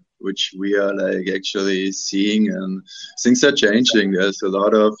here, which we are like actually seeing, and things are changing. There's a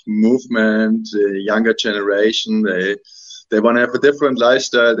lot of movement. The younger generation, they want to have a different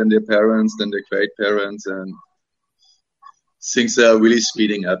lifestyle than their parents, than their great parents, and things are really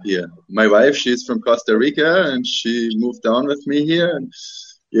speeding up here. My wife, she's from Costa Rica, and she moved down with me here. And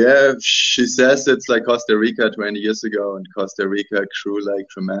she says it's like Costa Rica 20 years ago, and Costa Rica grew like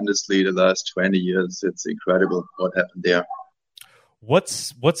tremendously the last 20 years. It's incredible what happened there.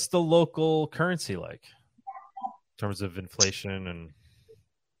 What's the local currency like in terms of inflation? And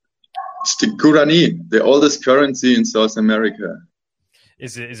it's the Guarani, the oldest currency in South America.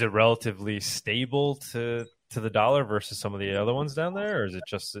 Is it relatively stable to the dollar versus some of the other ones down there, or is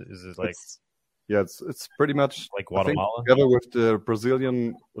it like? It's pretty much like Guatemala. Together with the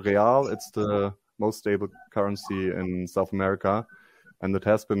Brazilian real, it's the most stable currency in South America, and it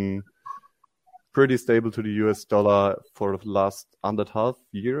has been pretty stable to the US dollar for the last 1.5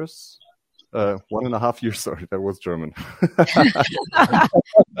 years. 1.5 years, sorry, that was German.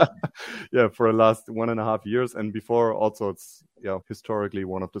 For the last 1.5 years, and before also it's historically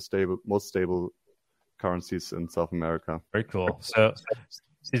one of the most stable currencies in South America. Very cool. So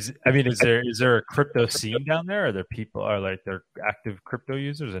is there a crypto scene down there? Are there people they're active crypto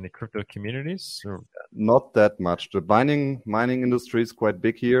users? Any crypto communities? Or? Not that much. The mining industry is quite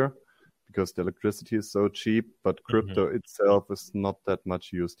big here because the electricity is so cheap, but crypto itself is not that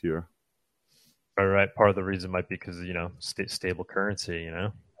much used here. All right. Part of the reason might be because, stable currency,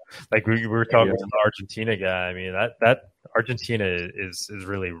 like we were talking to the Argentina guy. I mean, that Argentina is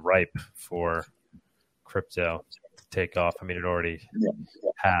really ripe for crypto to take off. I mean, it already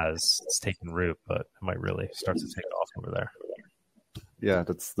has. It's taken root, but it might really start to take off over there. Yeah,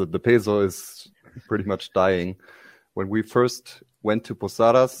 that's the peso is pretty much dying. When we first went to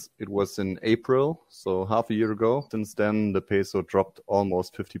Posadas, it was in April, so half a year ago. Since then, the peso dropped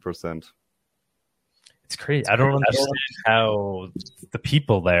almost 50%. It's crazy. I don't understand how the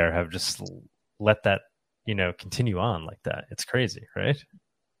people there have just let that, continue on like that. It's crazy, right?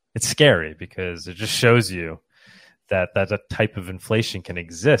 It's scary because it just shows you that a type of inflation can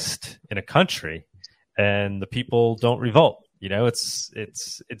exist in a country and the people don't revolt.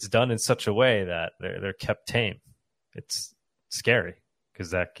 It's done in such a way that they're kept tame. It's scary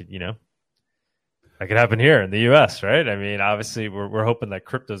because that could happen here in the US, right? I mean, obviously we're hoping that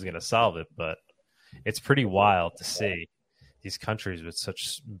crypto is going to solve it, but it's pretty wild to see these countries with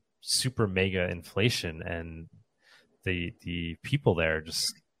such super mega inflation and the people there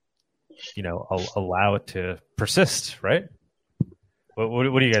just allow it to persist, right? What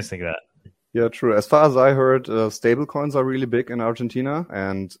do you guys think of that? Yeah, true. As far as I heard, stable coins are really big in Argentina,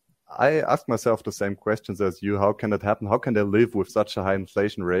 and I asked myself the same questions as you. How can that happen? How can they live with such a high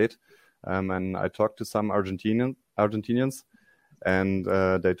inflation rate? And I talked to some Argentinians, and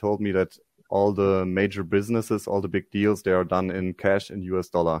they told me that all the major businesses, all the big deals, they are done in cash in US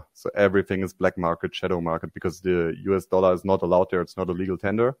dollar. So everything is black market, shadow market, because the US dollar is not allowed there. It's not a legal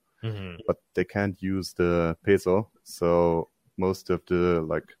tender, but they can't use the peso. So most of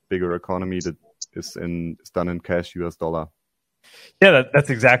the bigger economy that is done in cash US dollar. Yeah, that's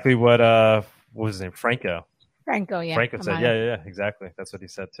exactly what was his name? Franco, yeah. Franco said, yeah, exactly. That's what he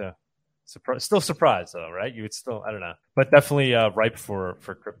said too. Still surprised though, right? You would still, I don't know, but definitely ripe for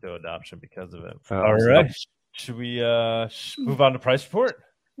crypto adoption because of it. All right, should we move on to price report?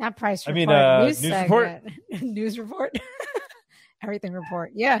 Not price report. News report. News report. Everything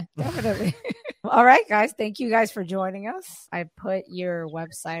report. Yeah, definitely. All right, guys. Thank you guys for joining us. I put your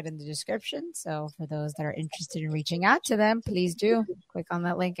website in the description. So for those that are interested in reaching out to them, please do click on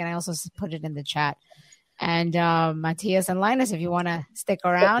that link. And I also put it in the chat. And Matthias and Linus, if you want to stick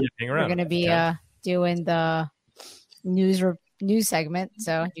around, we're going to be doing the news segment.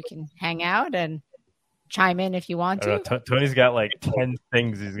 So you can hang out and chime in if you want to. Tony's got 10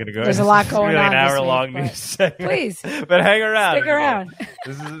 things he's going to go. There's a lot going on. An hour-long news segment. Please. But hang around. Stick around.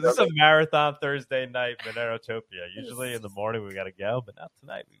 This is a marathon Thursday night, Monerotopia. Usually in the morning we got to go, but not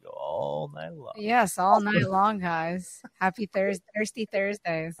tonight. We go all night long. Yes, all night long, guys. Happy Thirsty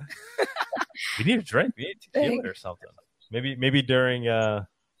Thursdays. We need a drink. We need tequila or something. Maybe during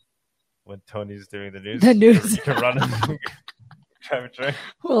when Tony's doing the news. You can run and have a drink.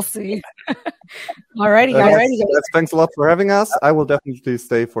 We'll see. Alrighty, guys. Thanks a lot for having us. I will definitely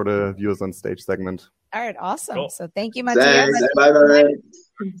stay for the viewers on stage segment. All right, awesome. Cool. So thank you, Matthias. Bye.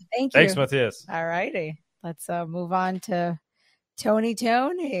 Thank you. Thanks, Matthias. Alrighty. Let's move on to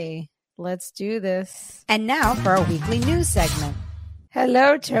Tony. Let's do this. And now for our weekly news segment.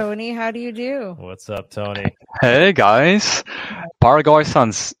 Hello, Tony. How do you do? What's up, Tony? Hey, guys. Paraguay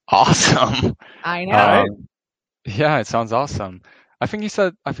sounds awesome. I know. Yeah, it sounds awesome. I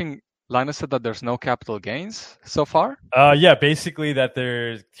think Linus said that there's no capital gains so far. Yeah, basically that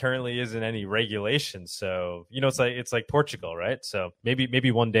there currently isn't any regulation. So, it's like Portugal, right? So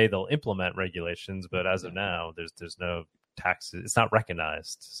maybe one day they'll implement regulations, but as of now, there's no taxes. It's not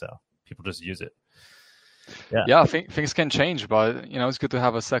recognized. So people just use it. Yeah, things can change, but it's good to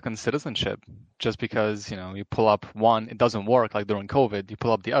have a second citizenship. Just because you pull up one, it doesn't work like during COVID. You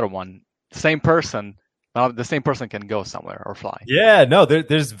pull up the other one, the same person can go somewhere or fly. Yeah, no,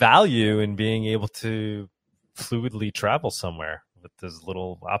 there's value in being able to fluidly travel somewhere with as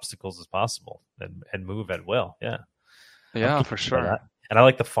little obstacles as possible and move at will. Yeah, for sure. And I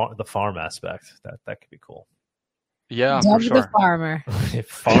like the farm aspect. That could be cool. Yeah, for sure. The farmer.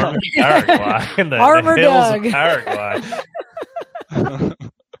 Farm in Paraguay. In the hills of Paraguay.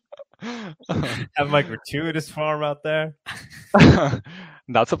 Have my gratuitous farm out there.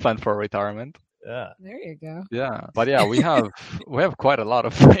 That's a plan for retirement. Yeah. There you go. Yeah, but we have quite a lot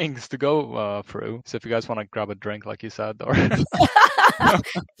of things to go through. So if you guys want to grab a drink, like you said, or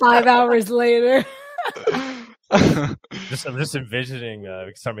 5 hours later. I'm just envisioning we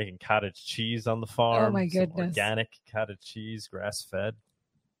can start making cottage cheese on the farm. Oh my goodness! Organic cottage cheese, grass fed.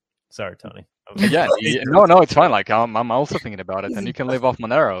 Sorry, Tony. Yeah, no, it's fine. I'm also thinking about it, and you can live off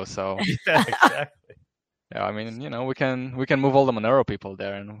Monero. So yeah, exactly. Yeah, I mean, we can move all the Monero people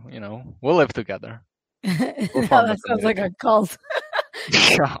there, and we'll live together. That sounds like a cult.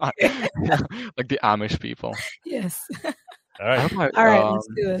 Like the Amish people. Yes. All right. Let's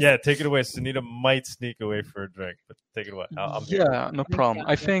do this. Yeah, take it away. Sunita might sneak away for a drink, but take it away. I'm here. Yeah, no problem.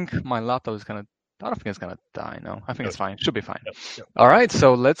 I think my laptop is I don't think it's gonna die. No, I think it's fine. Should be fine. Yep. All right,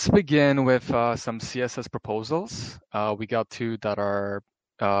 so let's begin with some CSS proposals. We got two that are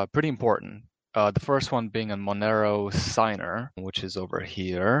pretty important. The first one being a Monero signer, which is over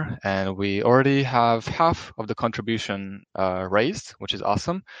here. And we already have half of the contribution raised, which is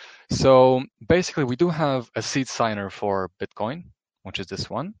awesome. So basically, we do have a seed signer for Bitcoin, which is this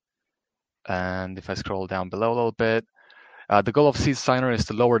one. And if I scroll down below a little bit, the goal of seed signer is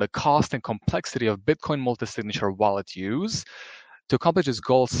to lower the cost and complexity of Bitcoin multi-signature wallet use. To accomplish this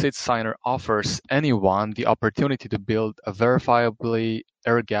goal, seed signer offers anyone the opportunity to build a verifiably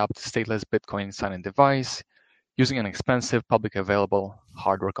air-gapped stateless Bitcoin signing device using inexpensive, public available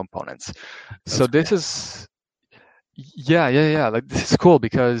hardware components. So this is, this is cool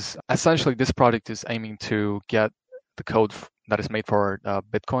because essentially this project is aiming to get the code that is made for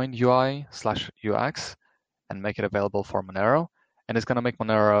Bitcoin UI/UX and make it available for Monero. and it's going to make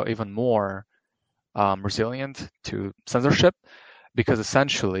Monero even more resilient to censorship, because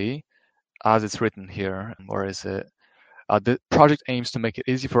essentially, as it's written here, where is it? The project aims to make it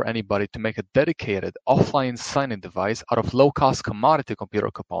easy for anybody to make a dedicated offline signing device out of low-cost commodity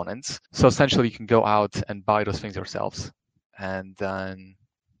computer components. So essentially, you can go out and buy those things yourselves, and then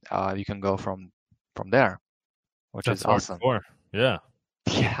you can go from there, which is awesome. Yeah.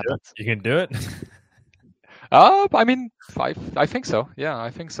 You can do it. I mean, I think so. Yeah, I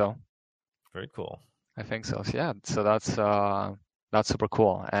think so. Very cool. I think so. Yeah. So that's super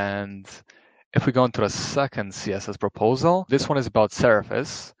cool. And if we go into the second CSS proposal, this one is about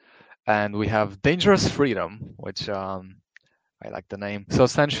Seraphis, and we have Dangerous Freedom, which I like the name. So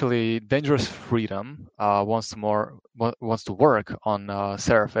essentially, Dangerous Freedom wants to work on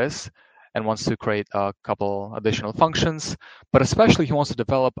Seraphis and wants to create a couple additional functions, but especially he wants to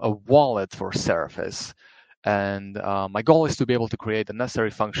develop a wallet for Seraphis. And my goal is to be able to create the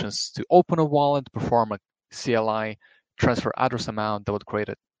necessary functions to open a wallet, perform a CLI, transfer address amount that would create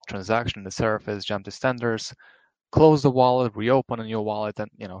a transaction in the Seraphis, jump to standards, close the wallet, reopen a new wallet, and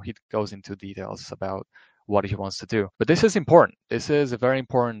he goes into details about what he wants to do. But this is important. This is a very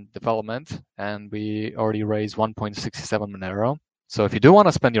important development, and we already raised 1.67 Monero. So if you do want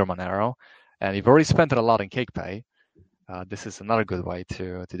to spend your Monero, and you've already spent it a lot in CakePay, this is another good way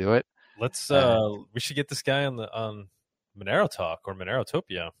to do it. Let's we should get this guy on Monero Talk or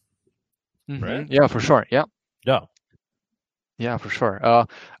Monerotopia. Mm-hmm. Right? Yeah, for sure. Yeah. Yeah, for sure.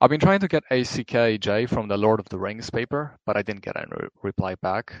 I've been trying to get ACKJ from the Lord of the Rings paper, but I didn't get any reply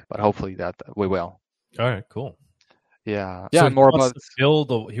back. But hopefully that we will. All right, cool. Yeah, so more about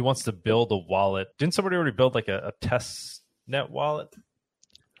he wants to build a wallet. Didn't somebody already build like a test net wallet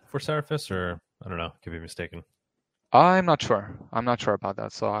for Seraphis, or I don't know, could be mistaken. I'm not sure about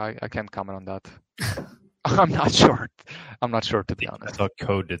that, so I can't comment on that. I'm not sure to be honest. I thought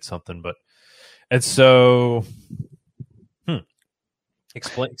Code did something, but and so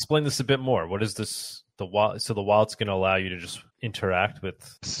explain this a bit more. What is this? The wallet? So the wallet's going to allow you to just interact with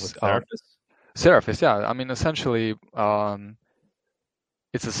Seraphis? Seraphis, yeah. I mean, essentially,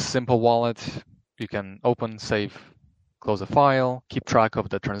 it's a simple wallet. You can open, save, close a file, keep track of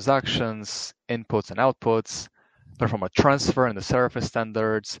the transactions, inputs and outputs, perform a transfer in the Seraphis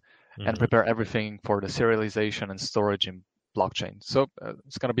standards, and prepare everything for the serialization and storage in blockchain. So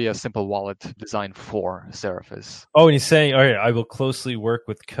it's going to be a simple wallet designed for Seraphis. Oh, and he's saying, all right, I will closely work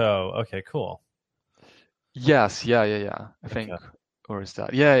with Co. Okay, cool. Yes, yeah. I think, or is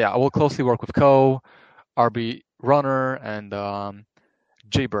that? Yeah. I will closely work with Co, RB Runner, and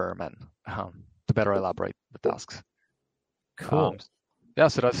Jberman to better elaborate the tasks. Cool. Yeah,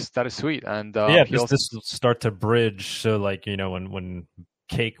 so that is sweet. And this will start to bridge. So like, when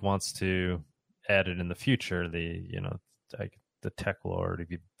Cake wants to add it in the future, the tech will already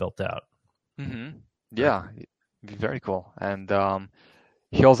be built out. Mm-hmm. Yeah, very cool. And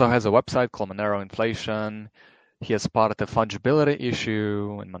he also has a website called Monero Inflation. He has spotted the fungibility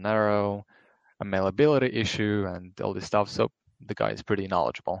issue in Monero, a mailability issue, and all this stuff. So the guy is pretty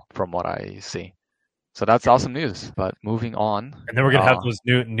knowledgeable from what I see. So that's awesome news. But moving on. And then we're going to have those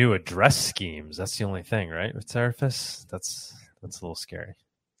new address schemes. That's the only thing, right? With Seraphis? That's a little scary,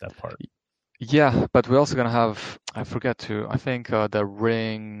 that part. Yeah, but we're also going to have, I think the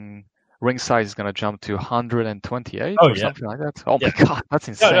ring size is going to jump to 128 or something like that. Oh my God, that's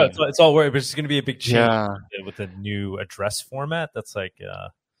insane. No, it's all worried, but it's going to be a big change with a new address format. That's like, it's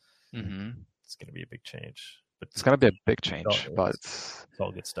going to be a big change. But it's going to be a big change, but it's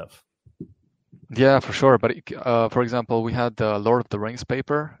all good stuff. Yeah, for sure. But for example, we had the Lord of the Rings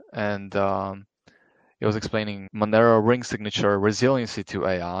paper, and it was explaining Monero ring signature resiliency to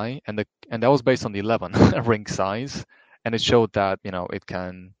AI, and that was based on the 11 ring size, and it showed that it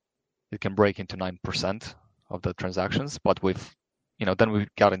can break into 9% of the transactions, but with then we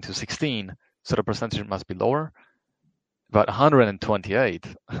got into 16, so the percentage must be lower. But 128,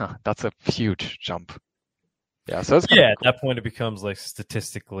 that's a huge jump. Yeah, so it's at that point it becomes like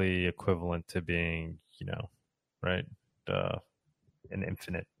statistically equivalent to being, right, an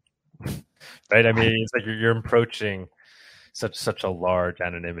infinite, right? I mean, it's like you're approaching such a large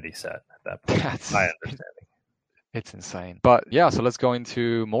anonymity set at that point. That's my understanding. It's insane. But yeah, so let's go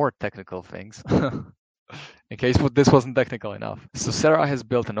into more technical things. In case this wasn't technical enough. So Sera has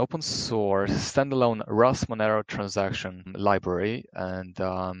built an open source standalone Rust Monero transaction library, and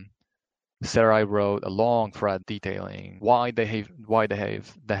Sera wrote a long thread detailing why they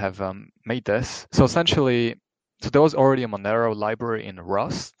have made this. So essentially, there was already a Monero library in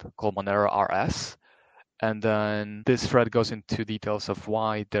Rust called Monero RS, and then this thread goes into details of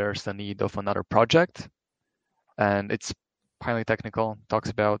why there's the need of another project, and it's highly technical, talks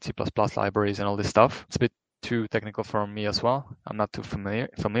about C++ libraries and all this stuff. It's a bit too technical for me as well. I'm not too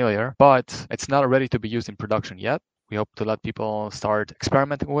familiar, but it's not ready to be used in production yet. We hope to let people start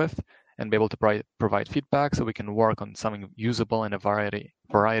experimenting with and be able to provide feedback so we can work on something usable in a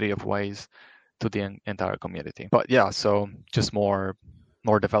variety of ways to the entire community. But yeah, so just more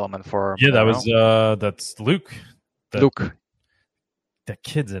development for that's Luke. Luke. That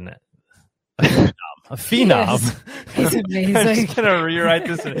kid's in it. A phenom. Yes. He's amazing. I'm just gonna rewrite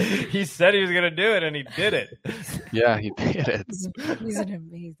this. He said he was gonna do it, and he did it. Yeah, he did it. He's an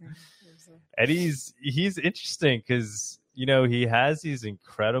amazing. And he's interesting because he has these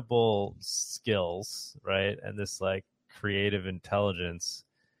incredible skills, right, and this like creative intelligence,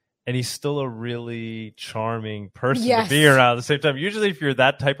 and he's still a really charming person to be around at the same time. Usually, if you're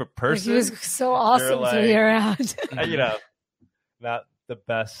that type of person, he was so awesome to be around. Not the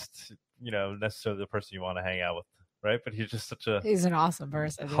best, necessarily the person you want to hang out with, right? But he's an awesome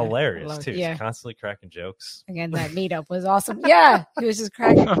person. Hilarious too. He's constantly cracking jokes. Again, that meetup was awesome. Yeah, he was just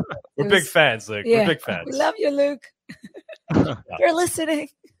cracking. We're big fans, Luke. Yeah. We're big fans. We love you, Luke. You're listening.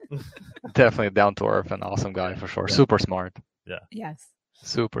 Definitely a down to earth and awesome guy for sure. Yeah. Super smart. Yeah. Yes.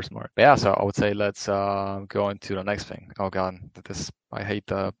 Super smart. But yeah, so I would say let's go into the next thing. Oh god, I hate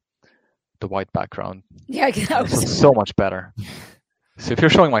the white background. Yeah, it's so much better. So if you're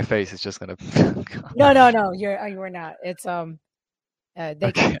showing my face, it's just gonna. No. You're not. It's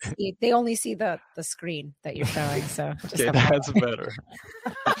they only see the screen that you're showing. So okay, that's better.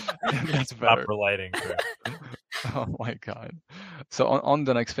 That's better. Proper lighting. Oh my god. So on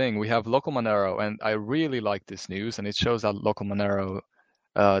the next thing, we have Local Monero, and I really like this news, and it shows that Local Monero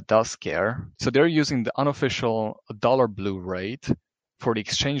does care. So they're using the unofficial dollar blue rate for the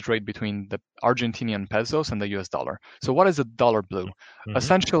exchange rate between the Argentinian pesos and the US dollar. So what is a dollar blue? Mm-hmm.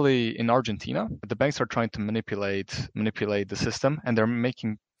 Essentially, in Argentina, the banks are trying to manipulate the system, and they're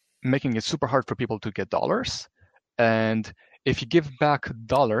making it super hard for people to get dollars. And if you give back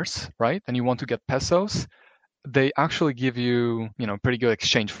dollars, right, and you want to get pesos, they actually give you, pretty good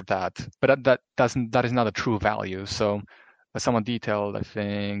exchange for that. But that is not a true value. So somewhat detailed, I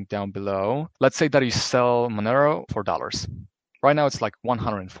think, down below. Let's say that you sell Monero for $. Right now it's like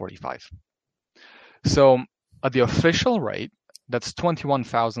 145. So at the official rate, that's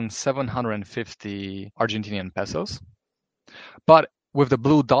 21,750 Argentinian pesos. But with the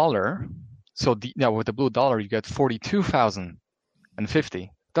blue dollar, with the blue dollar, you get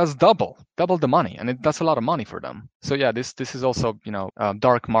 42,050. That's double the money, and that's a lot of money for them. So yeah, this is also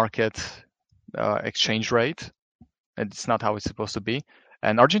dark market exchange rate. It's not how it's supposed to be.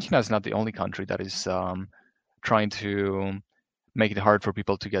 And Argentina is not the only country that is trying to make it hard for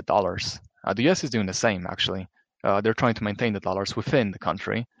people to get dollars. The US is doing the same, actually. They're trying to maintain the dollars within the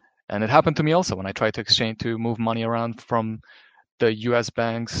country. And it happened to me also when I tried to move money around from the US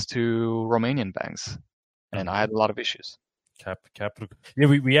banks to Romanian banks. And I had a lot of issues. Capital. Yeah,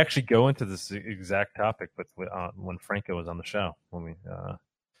 we actually go into this exact topic when Franco was on the show, when we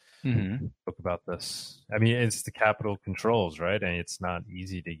spoke about this. I mean, it's the capital controls, right? And it's not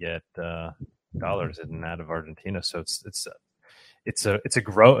easy to get dollars in and out of Argentina. So it's a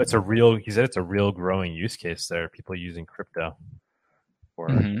real growing use case there. People using crypto for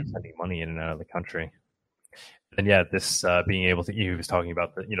sending money in and out of the country. And yeah, this being able to, he was talking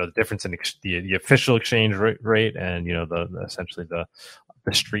about the difference in the official exchange rate and essentially the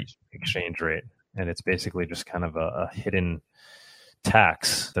street exchange rate, and it's basically just kind of a hidden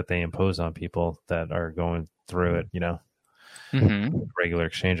tax that they impose on people that are going through it, regular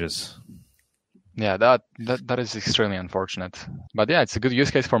exchanges. Yeah, that is extremely unfortunate. But yeah, it's a good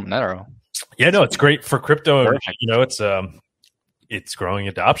use case for Monero. Yeah, no, it's great for crypto. It's growing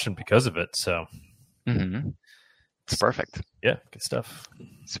adoption because of it. So it's perfect. Yeah, good stuff.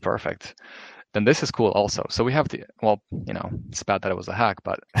 It's perfect. Then this is cool also. So we have it's bad that it was a hack,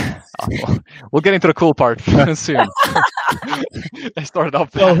 but we'll get into the cool part soon. They started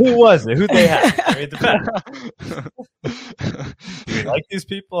off. Well, who was it? Who they had? I mean, the do we like these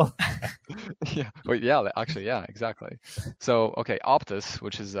people? Yeah. Well, yeah. Actually, yeah. Exactly. So, okay, Optus,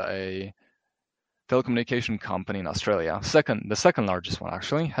 which is a telecommunication company in Australia, the second largest one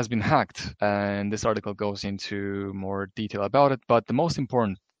actually, has been hacked, and this article goes into more detail about it. But the most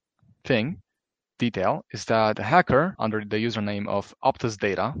important detail is that the hacker, under the username of Optus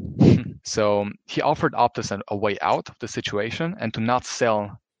Data, so he offered Optus a way out of the situation and to not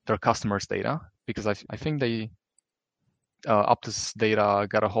sell their customers' data, because I think Optus Data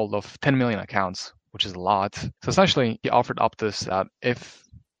got a hold of 10 million accounts, which is a lot. So essentially, he offered Optus that if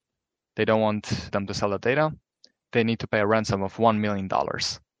they don't want them to sell the data, they need to pay a ransom of $1 million.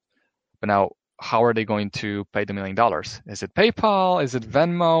 But now, how are they going to pay the $1 million? Is it PayPal? Is it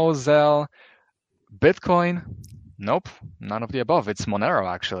Venmo, Zelle, Bitcoin? Nope, none of the above. It's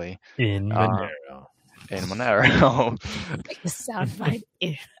Monero, actually. In Monero. In Monero. Soundbite.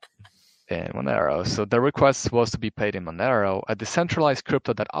 In Monero. So the request was to be paid in Monero, a decentralized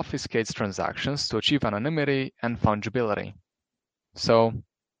crypto that obfuscates transactions to achieve anonymity and fungibility. So,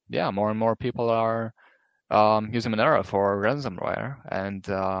 yeah, more and more people are using Monero for ransomware, and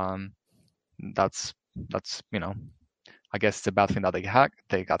that's I guess it's a bad thing that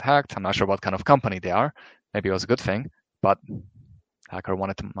they got hacked. I'm not sure what kind of company they are. Maybe it was a good thing, but hacker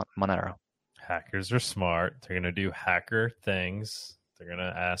wanted Monero. Hackers are smart. They're going to do hacker things. They're going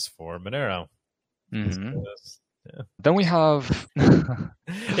to ask for Monero. Mm-hmm. Yeah. Then we have...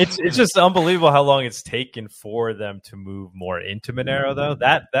 it's just unbelievable how long it's taken for them to move more into Monero, though.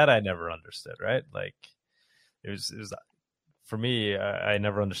 That I never understood, right? Like, it was for me, I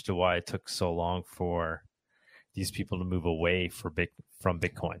never understood why it took so long for these people to move away from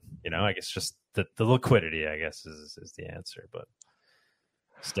Bitcoin. I guess just the liquidity, I guess, is the answer. But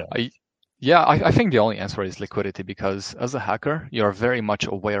still. I think the only answer is liquidity, because as a hacker, you're very much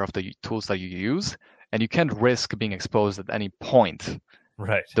aware of the tools that you use, and you can't risk being exposed at any point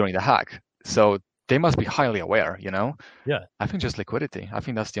during the hack. So they must be highly aware, Yeah. I think just liquidity. I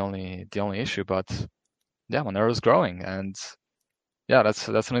think that's the only issue. But yeah, Monero is growing, and yeah, that's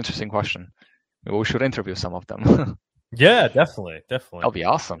an interesting question. We should interview some of them. Yeah, definitely. That'll be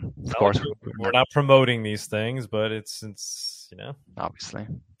awesome. Of course, we're not promoting these things, but it's obviously.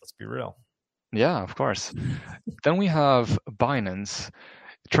 Let's be real. Yeah, of course. Then we have Binance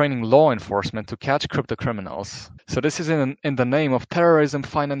training law enforcement to catch crypto criminals. So this is in the name of terrorism,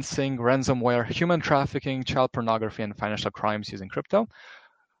 financing, ransomware, human trafficking, child pornography, and financial crimes using crypto.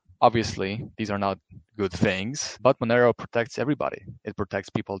 Obviously, these are not good things, but Monero protects everybody. It protects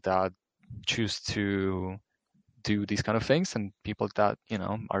people that choose to do these kind of things, and people that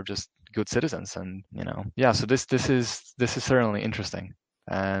are just good citizens. And so this is certainly interesting.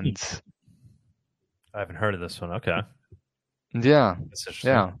 And I haven't heard of this one. Okay. Yeah.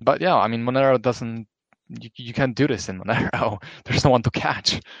 But yeah, I mean, Monero doesn't. You can't do this in Monero. There's no one to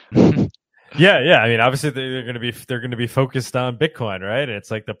catch. Yeah. I mean, obviously they're going to be focused on Bitcoin, right?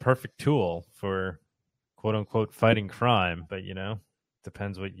 It's like the perfect tool for quote unquote fighting crime, but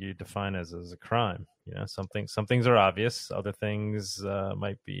depends what you define as a crime. Some things are obvious. Other things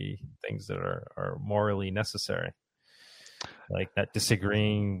might be things that are morally necessary, like not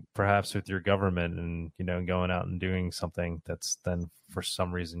disagreeing perhaps with your government and going out and doing something that's then for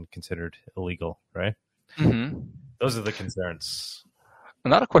some reason considered illegal, right? Mm-hmm. Those are the concerns.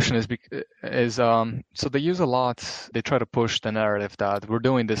 Another question is so they use a lot. They try to push the narrative that we're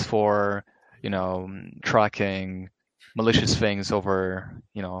doing this for tracking malicious things over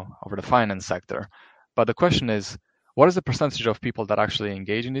the finance sector. But the question is, what is the percentage of people that actually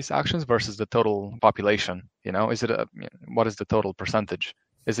engage in these actions versus the total population? Is it what is the total percentage?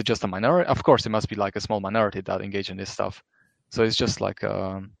 Is it just a minority? Of course, it must be like a small minority that engage in this stuff. So it's just like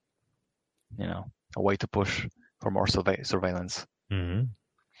a way to push for more surveillance. Mm-hmm.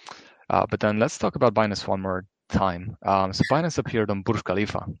 But then let's talk about Binance one more time. So Binance appeared on Burj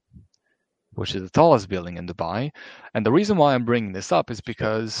Khalifa, which is the tallest building in Dubai. And the reason why I'm bringing this up is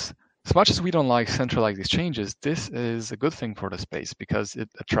because as much as we don't like centralized exchanges, this is a good thing for the space because it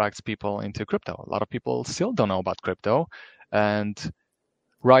attracts people into crypto. A lot of people still don't know about crypto. And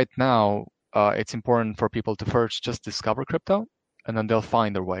right now, it's important for people to first just discover crypto, and then they'll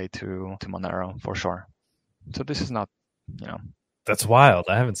find their way to Monero for sure. So this is not, That's wild.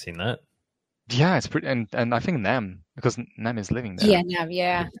 I haven't seen that. Yeah, it's pretty, and I think Nem, because Nem is living there. Yeah, Nem,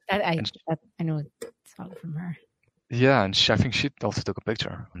 yeah. I know it's all from her. Yeah, and I think she also took a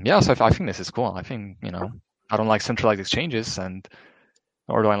picture. Yeah, so I think this is cool. I think, I don't like centralized exchanges, and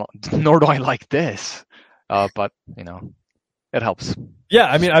nor do I like this. But, it helps. Yeah,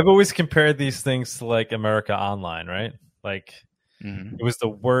 I mean, I've always compared these things to like America Online, right? Like, It was the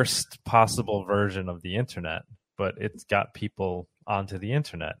worst possible version of the internet, but it's got people onto the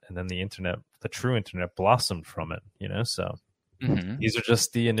internet, and then the true internet blossomed from it, so these are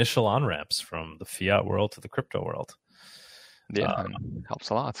just the initial on-ramps from the fiat world to the crypto world. Yeah, helps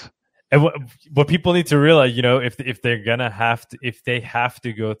a lot. And what people need to realize, if they have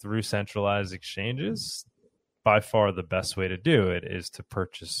to go through centralized exchanges, by far the best way to do it is to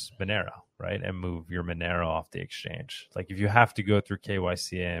purchase Monero, right? And move your Monero off the exchange. Like if you have to go through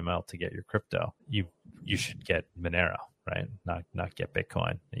KYC AML to get your crypto, you should get Monero, right? Not get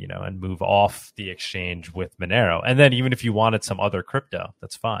Bitcoin, and move off the exchange with Monero. And then even if you wanted some other crypto,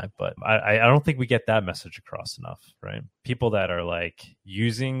 that's fine. But I don't think we get that message across enough, right? People that are like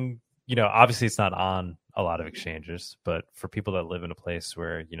using, obviously it's not on a lot of exchanges, but for people that live in a place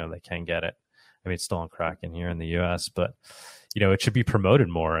where, they can get it. I mean, it's still on Kraken here in the US, but, it should be promoted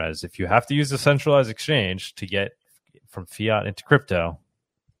more as if you have to use a centralized exchange to get from fiat into crypto,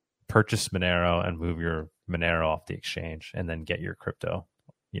 purchase Monero and move your Monero off the exchange and then get your crypto,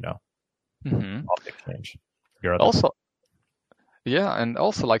 off the exchange. Also, yeah, and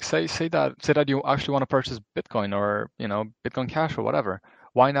also like say that you actually want to purchase Bitcoin or, Bitcoin Cash or whatever.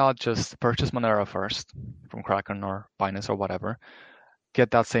 Why not just purchase Monero first from Kraken or Binance or whatever,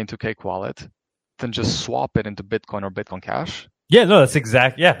 get that same 2Cake wallet, then just swap it into Bitcoin or Bitcoin Cash? Yeah, no, that's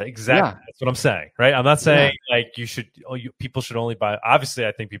exactly. Yeah. That's what I'm saying, right? I'm not saying like people should only buy. Obviously,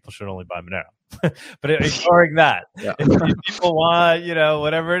 I think people should only buy Monero, but ignoring that, if people want,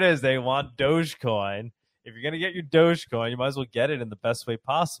 whatever it is, they want Dogecoin. If you're gonna get your Dogecoin, you might as well get it in the best way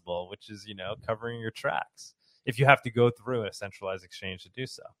possible, which is covering your tracks. If you have to go through a centralized exchange to do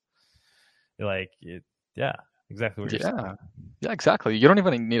so, exactly what you're saying. Yeah, exactly. You don't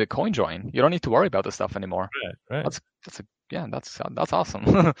even need a coin join. You don't need to worry about this stuff anymore. Right. That's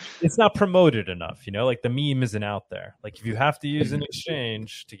awesome. It's not promoted enough, like the meme isn't out there. Like if you have to use an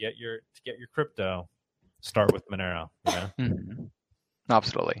exchange to get your crypto, start with Monero.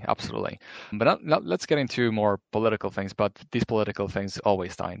 Absolutely. But let's get into more political things. But these political things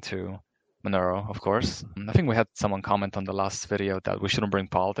always tie into Monero, of course. I think we had someone comment on the last video that we shouldn't bring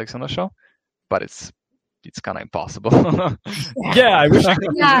politics on the show, but it's kind of impossible. Yeah, I wish I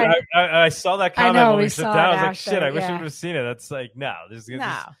could. I saw that comment when we sit down. I was like, shit, I wish I would have seen it. That's like, no,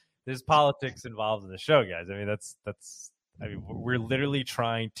 there's politics involved in the show, guys. I mean, we're literally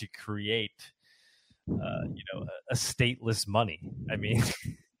trying to create, a stateless money. I mean,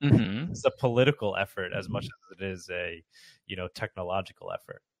 it's a political effort as much as it is a, technological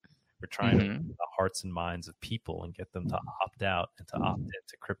effort. We're trying to win the hearts and minds of people and get them to opt out and to opt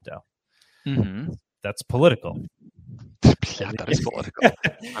into crypto. That's political. Yeah, that is political.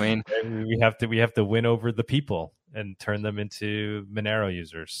 I mean, we have to win over the people and turn them into Monero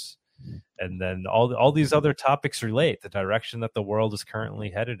users. And then all these other topics relate. The direction that the world is currently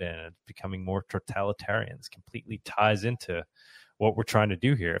headed in, becoming more totalitarian, completely ties into what we're trying to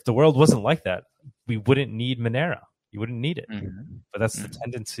do here. If the world wasn't like that, we wouldn't need Monero. You wouldn't need it. But that's the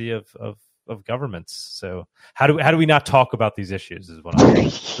tendency of governments. So how do we not talk about these issues is what I'm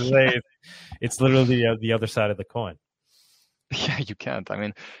saying. It's literally the other side of the coin. Yeah, you can't. I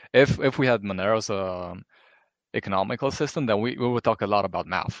mean, if we had Monero's economical system, then we would talk a lot about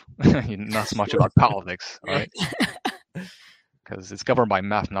math, not so much about politics, right? Because it's governed by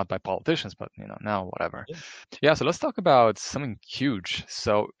math, not by politicians, but now whatever. Yeah, so let's talk about something huge.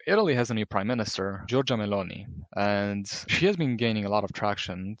 So Italy has a new prime minister, Giorgia Meloni, and she has been gaining a lot of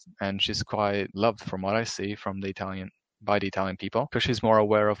traction, and she's quite loved from what I see by the Italian people, because she's more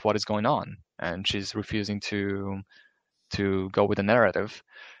aware of what is going on, and she's refusing to go with the narrative.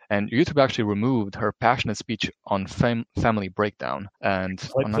 And YouTube actually removed her passionate speech on family breakdown. And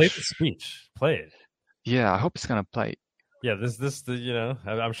play the speech. Play it. Yeah, I hope it's gonna play. Yeah,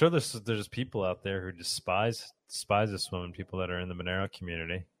 I'm sure there's people out there who despise this woman, people that are in the Monero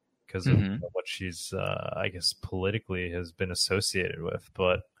community, because of what she's, I guess, politically has been associated with.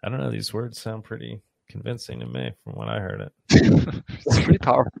 But I don't know, these words sound pretty convincing to me from when I heard it. It's pretty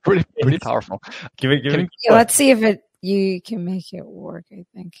powerful. Pretty powerful. Give it. Let's see if you can make it work. I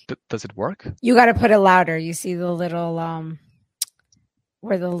think. Does it work? You got to put it louder. You see the little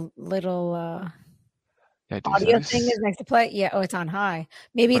where the little audio thing is next to play. Yeah. Oh, it's on high.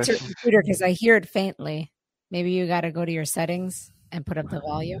 Maybe it's your computer because I hear it faintly. Maybe you got to go to your settings and put up the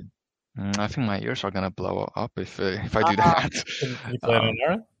volume. I think my ears are gonna blow up if I do that. Can you play it on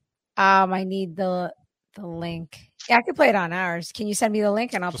there? I need the link. Yeah, I can play it on ours. Can you send me the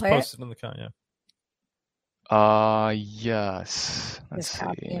link and I'll just play it? Post it in the account, yeah. Yes. Let's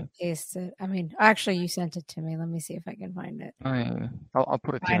copy and paste it. I mean, actually, you sent it to me. Let me see if I can find it. I'll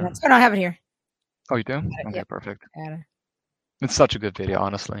put it here. I don't have it here. Oh, you do? Okay, yep. Perfect. It's such a good video,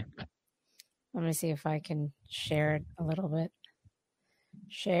 honestly. Let me see if I can share it a little bit.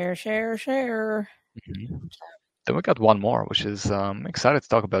 Share. Mm-hmm. Then we got one more, which is excited to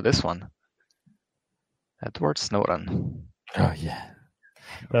talk about this one. Edward Snowden. Oh, yeah.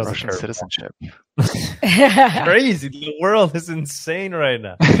 Russian citizenship. Crazy. The world is insane right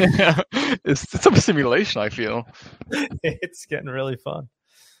now. It's a simulation, I feel. It's getting really fun.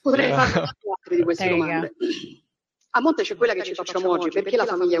 Potrei fare altre di queste domande. A monte c'è quella che ci facciamo oggi: perché la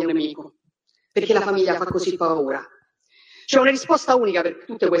famiglia è un nemico? Perché la famiglia fa così paura? C'è una risposta unica per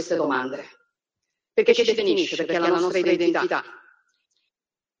tutte queste domande. Perché ci definisce, perché è la nostra identità.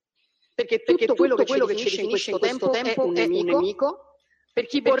 Perché tutto quello che ci definisce in questo tempo è un nemico, per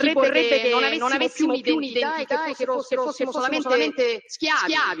chi vorrebbe che non avessimo più un'identità e che fossimo solamente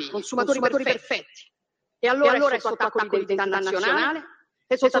schiavi, consumatori perfetti. E allora è sotto attacco l'identità nazionale,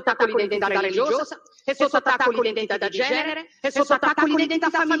 è sotto attacco l'identità religiosa, è sotto attacco l'identità di genere, è sotto attacco l'identità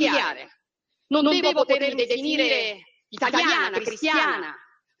familiare. Non devo potermi definire italiana, cristiana,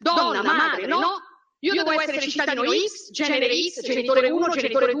 donna, madre, no? Io devo essere cittadino X, genere X, genitore 1,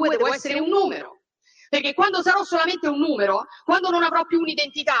 genitore 2, devo essere un numero. Perché quando sarò solamente un numero, quando non avrò più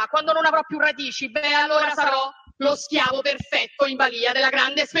un'identità, quando non avrò più radici, allora sarò lo schiavo perfetto in balia della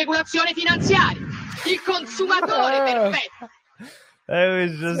grande speculazione finanziaria, il consumatore perfetto. It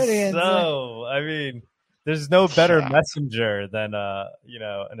was just so, I mean, there's no better messenger than,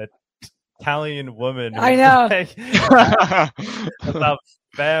 an Italian woman. I know. About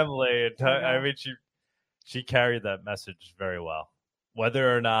family. I mean, she carried that message very well.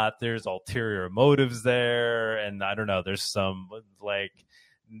 Whether or not there's ulterior motives there, and I don't know, there's some like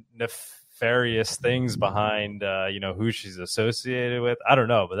nefarious things behind, who she's associated with. I don't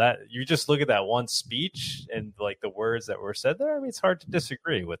know, but that you just look at that one speech and like the words that were said there. I mean, it's hard to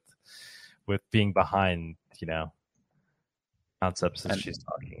disagree with being behind, concepts that she's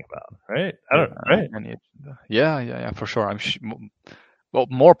talking about, right? I don't know, right? Yeah, for sure. Well,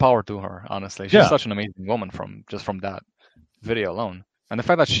 more power to her, honestly. She's such an amazing woman from that video alone, and the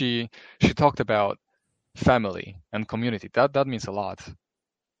fact that she talked about family and community, that means a lot.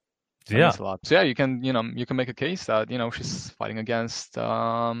 Means a lot. So you can make a case that she's fighting against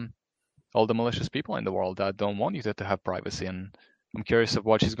all the malicious people in the world that don't want you to have privacy, and I'm curious of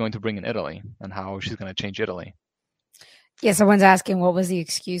what she's going to bring in Italy and how she's going to change Italy. Yeah, someone's asking what was the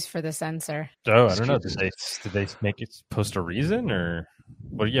excuse for the censor. Oh, I don't know. Did they make it post a reason, or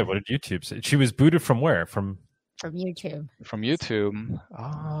what did YouTube say? She was booted from where? From YouTube. From YouTube.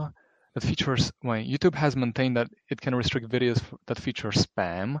 That features. YouTube has maintained that it can restrict videos that feature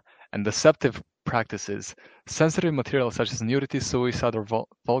spam and deceptive practices, sensitive material such as nudity, suicide, or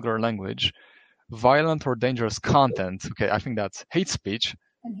vulgar language, violent or dangerous content. Okay, I think that's hate speech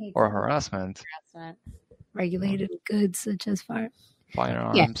or harassment. Regulated goods such as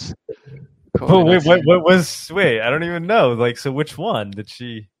firearms. Oh, wait, I don't even know. Like, so which one did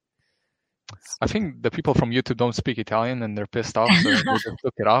she? I think the people from YouTube don't speak Italian and they're pissed off, so they just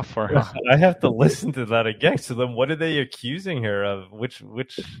took it off. I have to listen to that again. So then what are they accusing her of? Which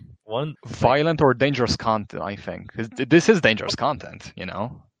one? Violent or dangerous content, I think. This is dangerous content,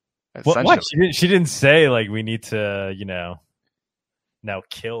 What? She didn't say, like, we need to, now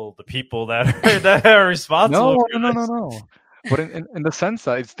kill the people that are responsible. No. But in the sense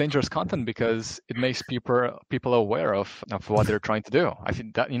that it's dangerous content because it makes people aware of what they're trying to do. I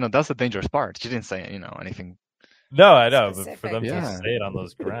think that that's the dangerous part. She didn't say anything. No, I know, but for them to say it on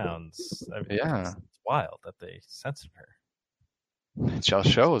those grounds, I mean, it's wild that they censored her. It just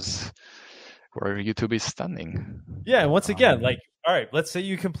shows where YouTube is standing. Yeah, and once again, like, all right, let's say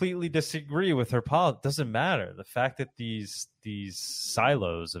you completely disagree with her policy. Doesn't matter. The fact that these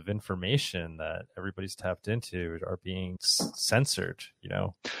silos of information that everybody's tapped into are being censored,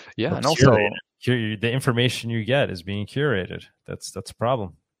 Yeah, and also the information you get is being curated. That's a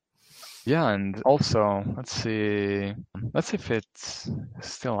problem. Yeah, and also let's see if it's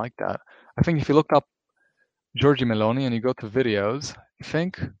still like that. I think if you look up Giorgia Meloni and you go to videos, I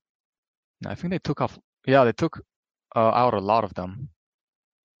think they took off. Yeah, they took out a lot of them.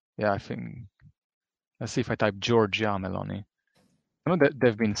 Yeah, I think. Let's see if I type Giorgia Meloni. I know that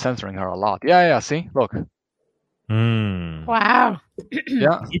they've been censoring her a lot. Yeah. See, look. Wow.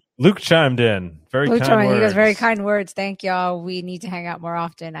 Yeah. Luke chimed in. Very kind words. He goes, very kind words. Thank y'all. We need to hang out more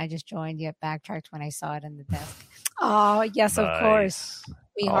often. I just joined. Yet backtracked when I saw it in the desk. Oh yes, nice. Of course.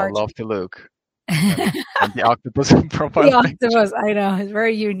 I love to Luke. And the octopus profile. The octopus, I know, it's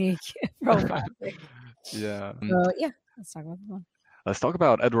very unique profile. Yeah. Let's talk about this one. Let's talk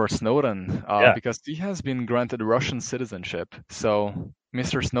about Edward Snowden because he has been granted Russian citizenship. So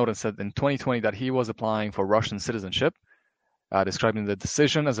Mr. Snowden said in 2020 that he was applying for Russian citizenship, describing the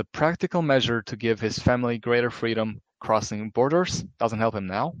decision as a practical measure to give his family greater freedom crossing borders. Doesn't help him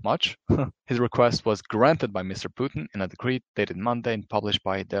now much. His request was granted by Mr. Putin in a decree dated Monday and published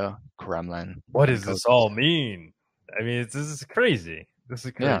by the Kremlin. What does this all mean? I mean, this is crazy. This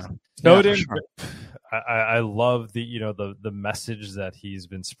is crazy. Yeah. Snowden, I love the message that he's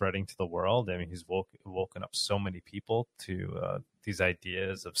been spreading to the world. I mean, he's woken up so many people to these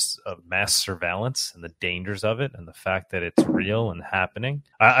ideas of mass surveillance and the dangers of it, and the fact that it's real and happening.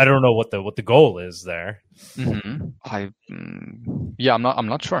 I don't know what the goal is there. Mm-hmm. I'm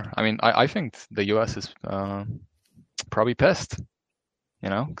not sure. I mean, I think the U.S. is probably pissed.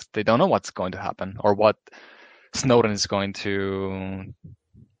 'Cause they don't know what's going to happen or what Snowden is going to,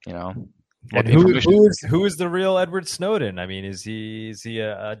 you know. And who is the real Edward Snowden? I mean, is he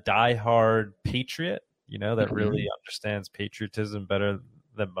a diehard patriot, you know, that really understands patriotism better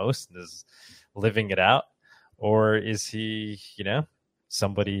than most and is living it out? Or is he, you know,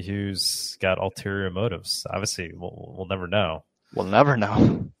 somebody who's got ulterior motives? Obviously, we'll never know. We'll never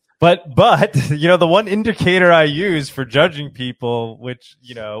know. But you know, the one indicator I use for judging people, which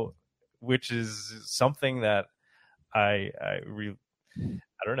is something that I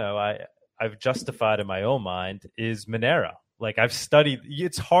don't know, I've justified in my own mind, is Monero. Like, I've studied.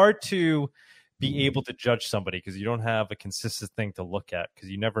 It's hard to be able to judge somebody because you don't have a consistent thing to look at because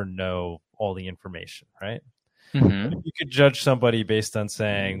you never know all the information, right? Mm-hmm. You could judge somebody based on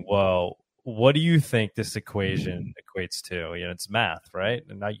saying, well, what do you think this equation equates to? You know, it's math, right?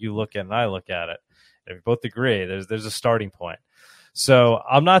 And now you look at it and I look at it. And we both agree there's a starting point. So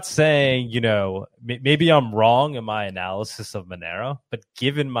I'm not saying, you know, maybe I'm wrong in my analysis of Monero, but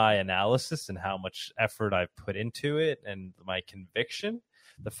given my analysis and how much effort I've put into it and my conviction,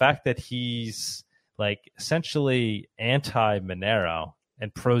 the fact that he's like essentially anti-Monero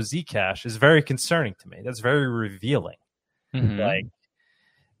and pro Zcash is very concerning to me. That's very revealing. Mm-hmm. Like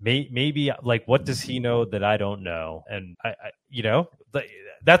maybe like, what does he know that I don't know? And I you know,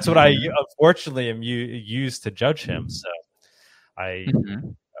 that's what I unfortunately am used to judge him. So I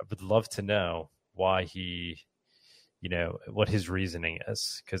would love to know why he, you know, what his reasoning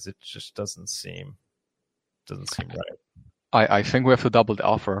is, because it just doesn't seem right. I think we have to double the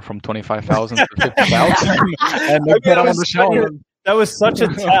offer from 25,000 to 50,000 and get on the show. That was such a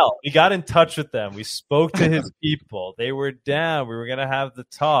tell. We got in touch with them. We spoke to his people. They were down. We were going to have the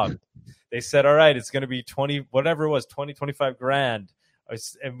talk. They said, all right, it's going to be 25 grand.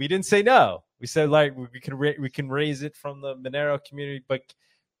 And we didn't say no. We said, like, we can raise it from the Monero community, but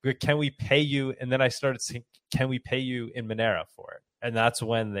can we pay you? And then I started saying, can we pay you in Monero for it? And that's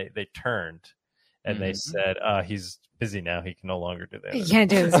when they turned and they said, he's busy now. He can no longer do that. He can't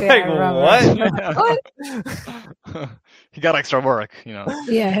do this. Like, what? He got extra work, you know.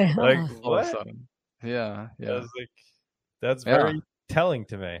 Yeah. Like, all of a sudden. Yeah. That's very telling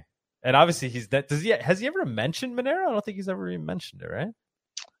to me. And obviously, has he ever mentioned Monero? I don't think he's ever even mentioned it, right?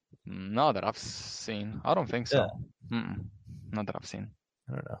 Not that I've seen. I don't think so. Yeah. Not that I've seen.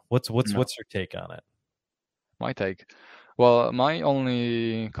 I don't know. What's your take on it? My take? Well, my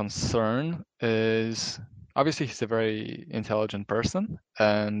only concern is obviously he's a very intelligent person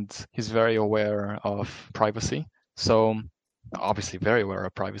and he's very aware of privacy. So obviously very aware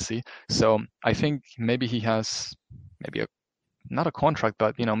of privacy. So I think maybe he has not a contract,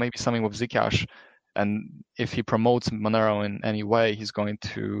 but, you know, maybe something with Zcash. And if he promotes Monero in any way, he's going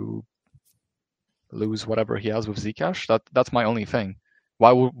to lose whatever he has with Zcash. That's my only thing.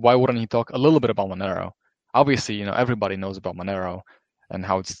 Why wouldn't he talk a little bit about Monero? Obviously, you know, everybody knows about Monero and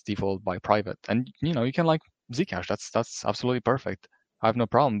how it's default by private. And, you know, you can like Zcash. That's absolutely perfect. I have no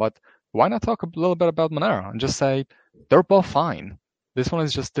problem. But why not talk a little bit about Monero and just say they're both fine? This one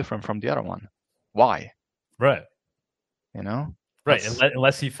is just different from the other one. Why? Right. You know? Right.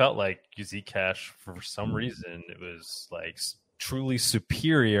 Unless he felt like Zcash, for some reason, it was like truly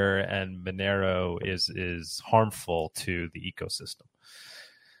superior and Monero is harmful to the ecosystem.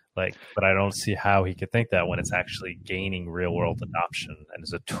 Like, but I don't see how he could think that when it's actually gaining real world adoption and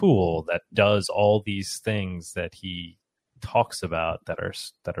is a tool that does all these things that he talks about that are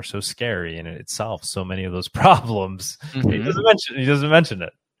so scary, and it solves so many of those problems. Mm-hmm. He doesn't mention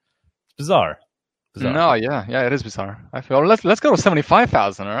it. It's bizarre. No, yeah, it is bizarre. I feel let's go to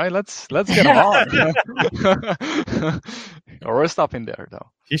 75,000. All right, let's get him on. Or we're stopping there though.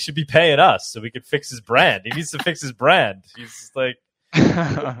 He should be paying us so we could fix his brand. He needs to fix his brand. He's like,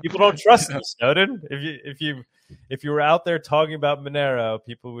 people don't trust you, Snowden. If you were out there talking about Monero,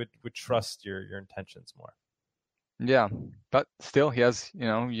 people would trust your intentions more. Yeah, but still, he has, you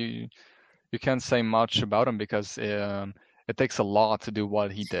know, you can't say much about him because it takes a lot to do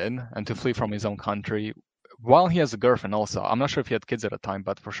what he did and to flee from his own country while he has a girlfriend also. I'm not sure if he had kids at the time,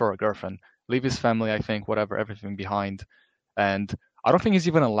 but for sure a girlfriend. Leave his family, I think, everything behind. And I don't think he's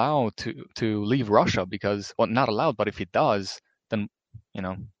even allowed to leave Russia because, well, not allowed, but if he does, then, you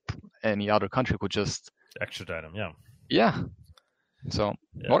know, any other country could just extradite him. Yeah. Yeah. So,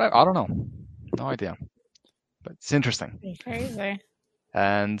 I don't know. No idea. But it's interesting. Crazy.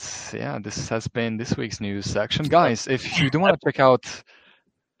 And yeah, this has been this week's news section. Guys, if you do want to check out...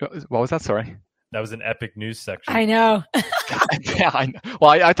 What was that? Sorry. That was an epic news section. I know. Yeah, I know.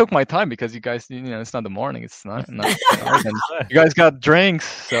 Well, I took my time because you guys, you know, it's not the morning. It's not you guys got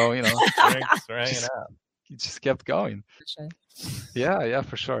drinks, so, you know. Drinks, we're hanging out. just kept going. Yeah,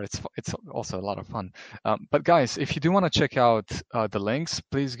 for sure. It's also a lot of fun. But guys, if you do want to check out the links,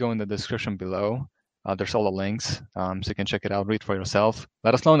 please go in the description below. There's all the links, so you can check it out, read for yourself.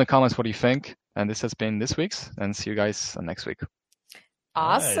 Let us know in the comments what you think. And this has been this week's, and see you guys next week.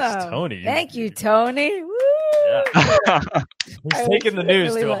 Awesome, nice, Tony. Thank you, Tony. Woo! Yeah. He's taking the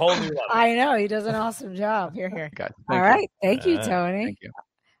news to a whole new level. I know, he does an awesome job. Here. Okay, all right, thank you, Tony. Thank you.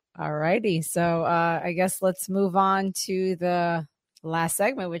 All righty, so I guess let's move on to the last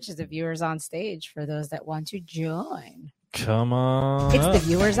segment, which is the viewers on stage for those that want to join. Come on. It's the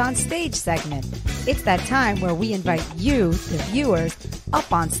viewers on stage segment. It's that time where we invite you, the viewers,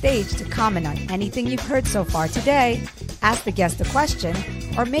 up on stage to comment on anything you've heard so far today, ask the guest a question,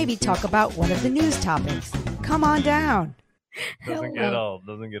 or maybe talk about one of the news topics. Come on down. Doesn't get old.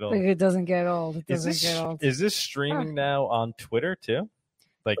 It doesn't get old. Is this streaming now on Twitter too?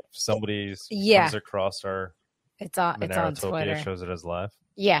 Like somebody's comes across our it's on Twitter. Shows it as live.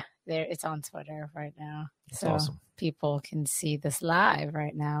 Yeah, it's on Twitter right now. That's awesome. People can see this live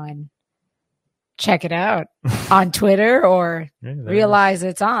right now and check it out on Twitter or realize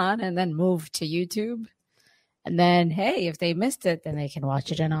it's on and then move to YouTube. And then, hey, if they missed it, then they can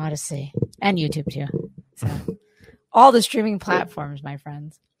watch it on Odyssey and YouTube too. So all the streaming platforms, my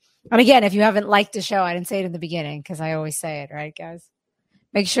friends. And again, if you haven't liked the show, I didn't say it in the beginning because I always say it, right, guys?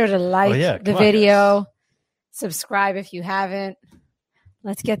 Make sure to like the video, subscribe if you haven't.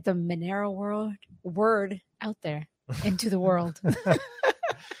 Let's get the Monero word out there into the world.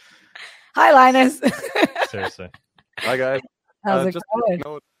 Hi, Linus. Seriously. Hi, guys. How's it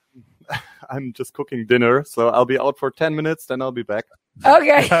going? I'm just cooking dinner, so I'll be out for 10 minutes, then I'll be back.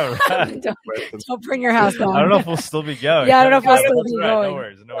 Okay. Right. Don't bring your house down. I don't know if we'll still be going. Yeah, I don't know if we'll still be going. No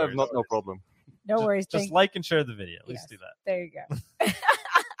worries. No problem. No worries. Just like and share the video. At least do that. There you go.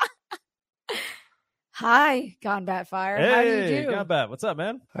 Hi, Combat Fire. Hey, how do you do? Combat. What's up,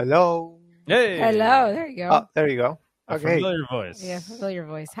 man? Hello. Hey. Hello. There you go. Oh, there you go. Okay. Familiar voice. Yeah, familiar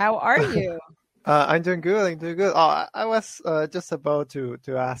voice. How are you? I'm doing good. Oh, I was just about to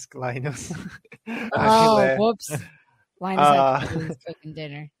ask Linus. Whoops. Linus is cooking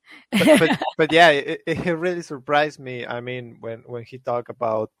dinner. but yeah, it really surprised me. I mean, when he talked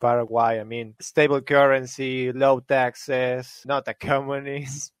about Paraguay, I mean, stable currency, low taxes, not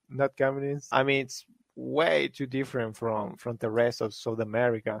communist. I mean, it's way too different from the rest of South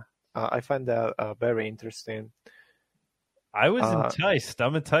America. I find that very interesting. I was enticed.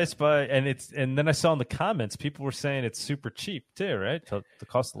 I'm enticed by, and then I saw in the comments people were saying it's super cheap too, right? The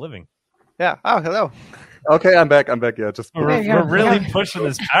cost of living. Yeah. Oh, hello. Okay, I'm back. Yeah, just we're really pushing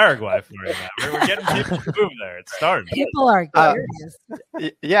this Paraguay for it now. We're getting people to move there. It's starting. People are curious.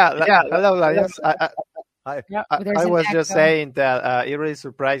 Hello, Linus. Hi. I was just saying that it really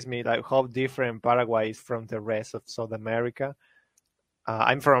surprised me like how different Paraguay is from the rest of South America.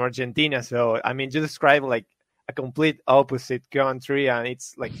 I'm from Argentina, so I mean, you describe like a complete opposite country, and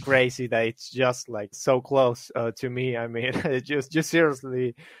it's like crazy that it's just like so close to me. I mean, it just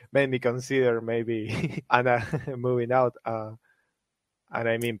seriously made me consider maybe moving out. And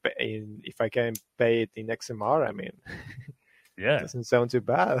I mean, if I can pay it in XMR, I mean, yeah, it doesn't sound too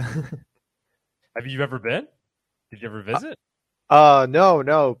bad. Have you ever been? Did you ever visit?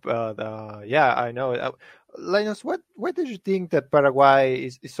 No. Yeah, I know. Linus, why did you think that Paraguay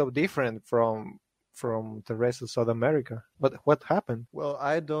is so different from the rest of South America? What happened? Well,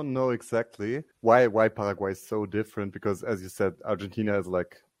 I don't know exactly why Paraguay is so different, because as you said, Argentina is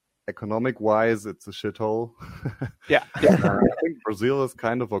like economic wise, it's a shithole. Yeah. I think Brazil is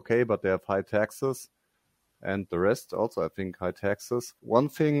kind of okay, but they have high taxes. And the rest also, I think, high taxes. One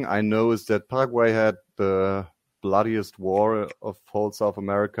thing I know is that Paraguay had the bloodiest war of whole South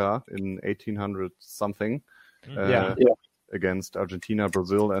America in 1800 something against Argentina,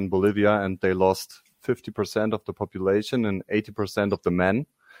 Brazil, and Bolivia, and they lost 50% of the population and 80% of the men.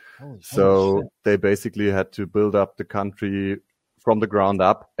 So they basically had to build up the country from the ground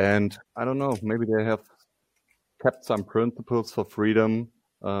up. And I don't know, maybe they have kept some principles for freedom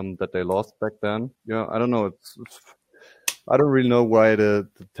that they lost back then. Yeah, I don't know. I don't really know why the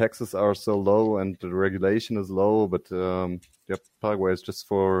taxes are so low and the regulation is low, but Paraguay is just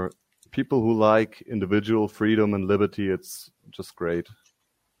for people who like individual freedom and liberty. It's just great.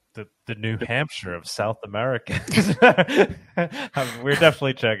 The New Hampshire of South America. We're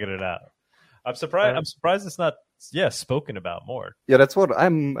definitely checking it out. I'm surprised it's not spoken about more. Yeah, that's what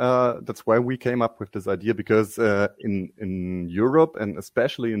that's why we came up with this idea, because in Europe and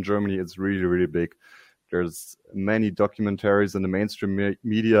especially in Germany, it's really, really big. There's many documentaries in the mainstream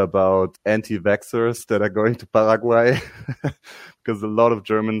media about anti-vaxxers that are going to Paraguay because a lot of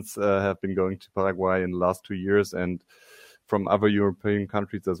Germans have been going to Paraguay in the last 2 years, and from other European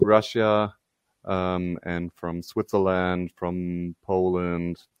countries as Russia, and from Switzerland, from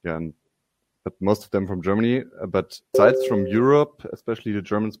Poland, but most of them from Germany. But besides from Europe, especially the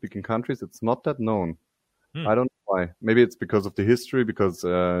German-speaking countries, it's not that known. I don't know why. Maybe it's because of the history, because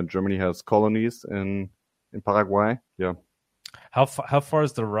Germany has colonies in Paraguay. Yeah. How far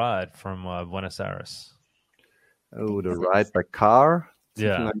is the ride from Buenos Aires? Oh, the ride by car?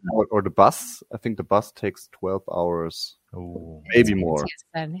 Yeah. Like that. Or the bus. I think the bus takes 12 hours. Oh, maybe more.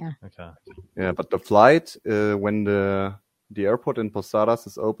 Yeah. Okay. Yeah, but the flight, when the airport in Posadas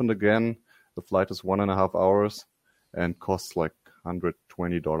is opened again, the flight is 1.5 hours and costs like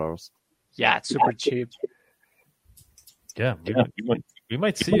 $120. Yeah, it's super cheap. Yeah, we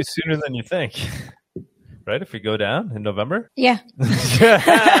might see you sooner than you think. Right? If we go down in November? Yeah.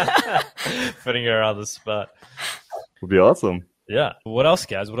 Putting her on the spot. Would be awesome. Yeah. What else,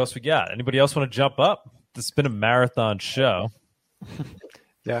 guys? What else we got? Anybody else want to jump up? This has been a marathon show.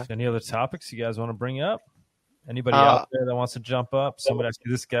 Yeah. Any other topics you guys want to bring up? Anybody out there that wants to jump up? Somebody asked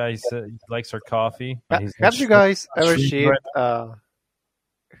this guy, he said he likes our coffee. Have you guys ever shipped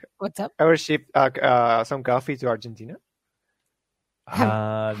what's up? Ever shipped some coffee to Argentina?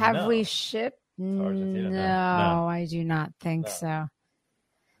 Have no. we shipped? Argentina, No, I do not think so.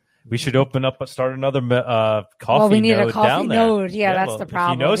 We should start another coffee well, we need node a coffee down there. node. Yeah, that's the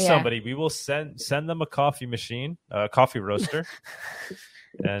problem. If you know somebody, we will send them a coffee machine, a coffee roaster.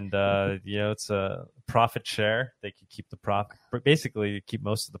 And, it's a profit share. They can keep the profit, basically keep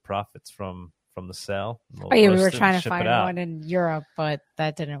most of the profits from the sale. We were trying to find one in Europe, but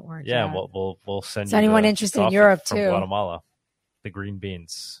that didn't work. Yeah, we'll send you. Is anyone interested in Europe from too? Guatemala, the green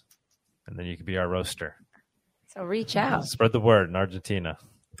beans, and then you can be our roaster. So reach out. Spread the word in Argentina.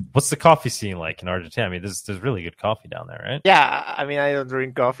 What's the coffee scene like in Argentina? I mean, there's really good coffee down there, right? Yeah, I mean, I don't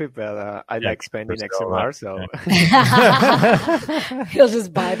drink coffee, but I like spending XMR, so... He'll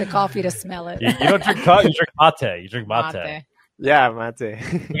just buy the coffee to smell it. You don't drink coffee, you drink mate. You drink mate. Yeah, mate.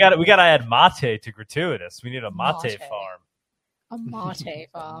 We gotta add mate to Gratuitous. We need a mate farm. A mate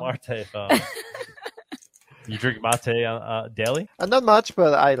farm. Mate farm. You drink mate daily? Not much,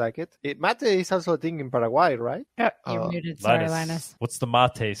 but I like it. Mate is also a thing in Paraguay, right? You're muted. Sorry, Linus. What's the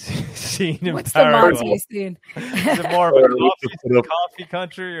mate scene in What's Paraguay? What's the mate scene? Is it more of a coffee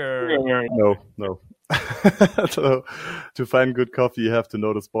country or? No. So, to find good coffee, you have to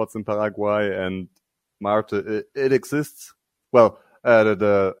know the spots in Paraguay, and Mate, it exists. Well,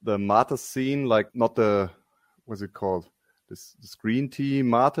 the mate scene, like not the, what's it called? This green tea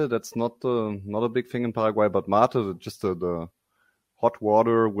mate, that's not a big thing in Paraguay, but mate, just the hot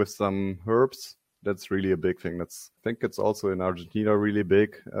water with some herbs, that's really a big thing. I think it's also in Argentina really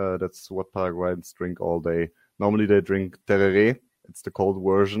big. That's what Paraguayans drink all day. Normally they drink tereré. It's the cold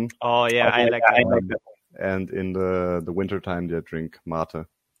version. Oh yeah, I like that. And in the winter time they drink mate.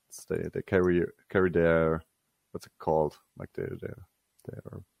 They carry their, what's it called? Like their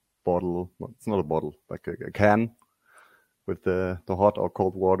bottle. Well, it's not a bottle, like a can. With the hot or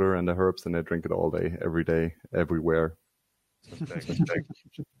cold water and the herbs, and they drink it all day, every day, everywhere.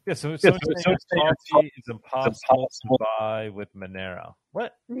 Yeah, so coffee is impossible to buy with Monero.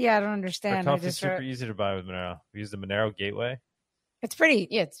 What? Yeah, I don't understand. Coffee's super easy to buy with Monero. We use the Monero gateway. It's pretty.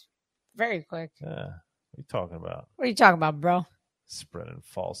 Yeah, it's very quick. Yeah. What are you talking about? What are you talking about, bro? Spreading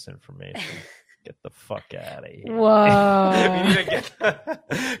false information. Get the fuck out of here. Whoa.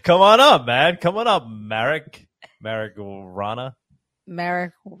 Come on up, man. Come on up, Marek. Marijuana?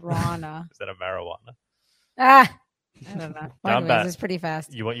 Marijuana. Is that a marijuana? I don't know. Anyways, it's pretty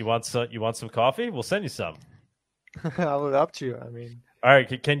fast. You want some coffee? We'll send you some. I would love to. I mean, all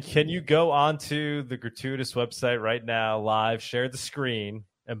right. Can you go onto the Gratuitous website right now, live, share the screen,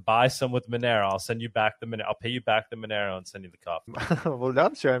 and buy some with Monero? I'll send you back the Monero. I'll pay you back the Monero and send you the coffee. I would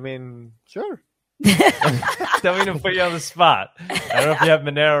love to. I mean, sure. Don't mean to put you on the spot. I don't know if you have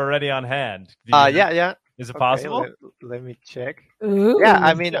Monero already on hand. Yeah. Is it possible? Let me check. Ooh, yeah,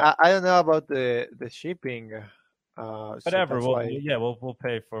 I mean, I don't know about the shipping. Whatever. We'll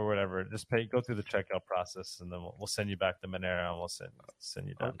pay for whatever. Just go through the checkout process, and then we'll send you back the Monero, and we'll send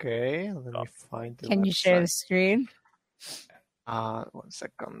you down. Okay, let me find. Can you share the screen? 1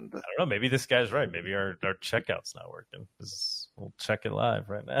 second. I don't know. Maybe this guy's right. Maybe our checkout's not working. We'll check it live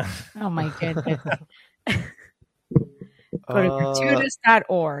right now. Oh my goodness. Go to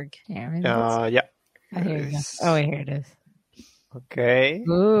gratuitous.org. Yeah. Oh, here you go. Oh, here it is. Okay.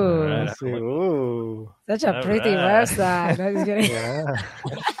 Ooh. Right. Ooh. Such a pretty website. I was kidding. Yeah.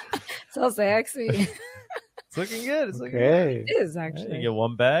 So sexy. It's looking good. It's looking good. It is actually. You get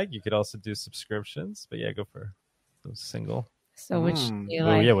one bag. You could also do subscriptions, but yeah, go for those single. So which do you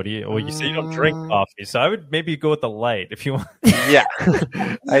like? Oh yeah, what do you? Well, you say you don't drink coffee, so I would maybe go with the light if you want. Yeah,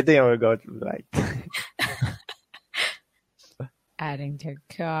 I think I would go with light. Adding to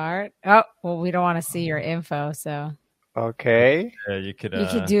cart. Oh, well, we don't want to see your info, so. Okay. Yeah, you could. You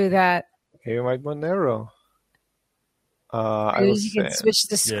could do that. Hey, my Monero. You can switch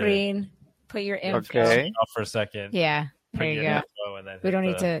the screen. Put your info. Okay. Off for a second. Yeah. There you go. And then we don't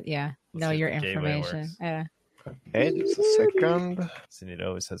need to. Know your information. Yeah. Okay, just a second. Sunita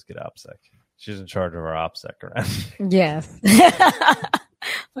always has good OPSEC. She's in charge of our OPSEC around. Yes.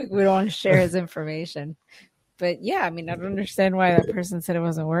 Like we don't want to share his information. But yeah, I mean, I don't understand why that person said it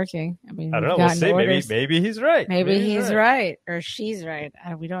wasn't working. I mean, I don't know. We'll see. Maybe he's right. Maybe he's right. Or she's right.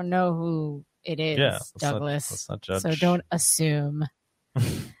 We don't know who it is, Douglas. Let's not judge. So don't assume.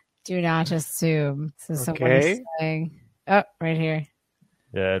 Do not assume. So someone is saying, oh, right here.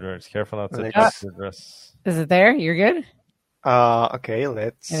 Yeah, Edwards, careful not to touch the address. Is it there? You're good? Okay,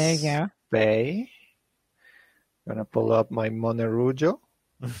 let's there you go. Pay. I'm gonna pull up my Monerujo.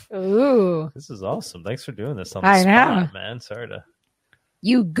 Ooh. This is awesome. Thanks for doing this on the spot, man. Sorry to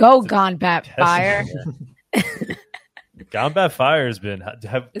You go, Gonbat Fire. Gonbat Fire has been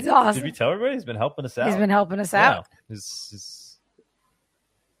it's awesome. Did we tell everybody he's been helping us out? He's been helping us out.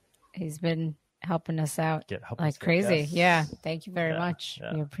 He's been helping us out like crazy. Yes. Yeah. Thank you very much.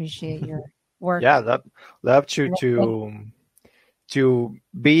 Yeah. We appreciate your work. Yeah, love to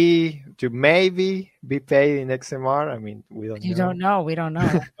maybe be paid in XMR. I mean, we don't know. You don't know. We don't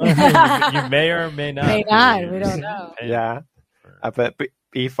know. You may or may not. May not. We don't know. Yeah. But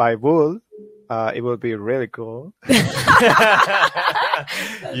if I would, it would be really cool.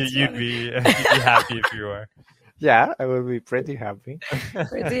 You'd be happy if you were. Yeah, I would be pretty happy.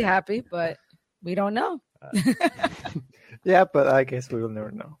 Pretty happy, but we don't know. Yeah, but I guess we will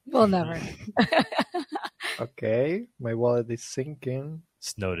never know. We'll never know. Okay, my wallet is sinking.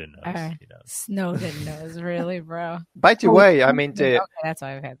 Snowden knows. Snowden knows, really, bro. By the way, I mean, okay, that's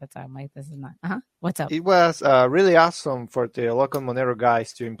why. Okay, that's why I'm like, this is not. What's up? It was really awesome for the local Monero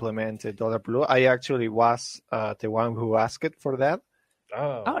guys to implement Dollar Blue. I actually was the one who asked for that.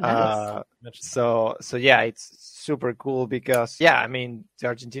 Oh, nice. So yeah, it's super cool because I mean, the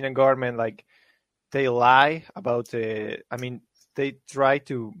Argentinian government, like, they lie about they try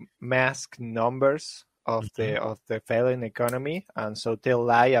to mask numbers of the failing economy, and so they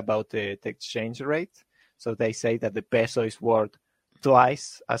lie about the exchange rate. So they say that the peso is worth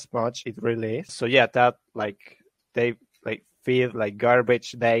twice as much it really is. So yeah, that they feed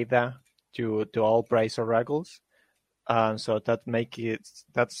garbage data to all price oracles, and so that make it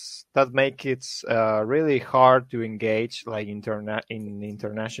really hard to engage in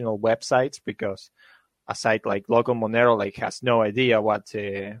international websites, because a site like Local Monero has no idea what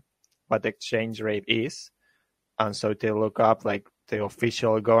the exchange rate is, and so they look up the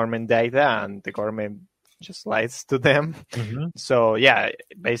official government data, and the government just lies to them. So yeah,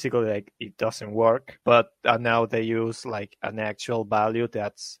 basically it doesn't work. But now they use an actual value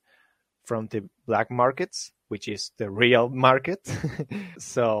that's from the black markets, which is the real market.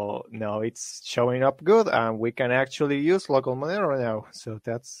 So now it's showing up good, and we can actually use Local Monero now. So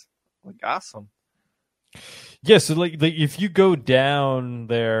that's awesome. Yeah, so if you go down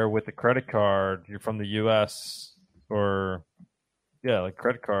there with a credit card, you're from the US, or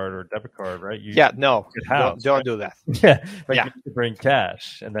credit card or debit card, right? Don't do that. Yeah, you have to bring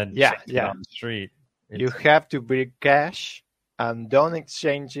cash and then on the street. You have to bring cash and don't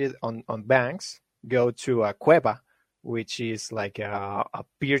exchange it on banks. Go to a Cueva, which is a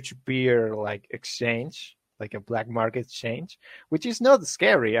peer-to-peer exchange, like a black market exchange, which is not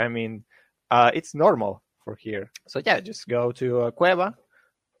scary. I mean, it's normal for here. So yeah, just go to a Cueva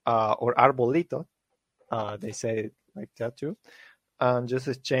or Arbolito. They say it like that too. And just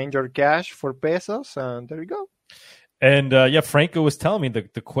exchange your cash for pesos, and there you go. And Franco was telling me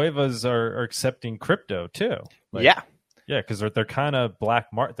the Cuevas are accepting crypto too. Yeah, because they're kind of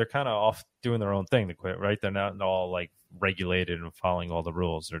they're kind of off doing their own thing. Right? They're not all regulated and following all the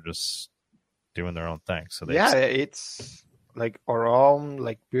rules. They're just doing their own thing. So it's our own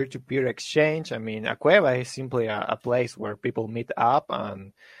peer-to-peer exchange. I mean, a Cueva is simply a place where people meet up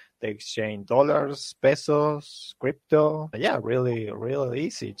and they exchange dollars, pesos, crypto. Yeah, really, really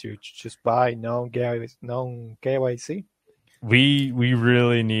easy to just buy non-KYC. We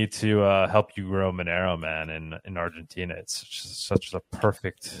really need to help you grow Monero, man, in Argentina. It's such a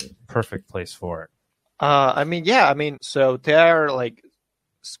perfect place for it. So they're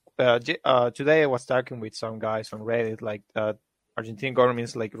today I was talking with some guys on Reddit, Argentine government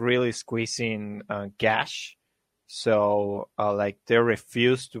is really squeezing cash So like they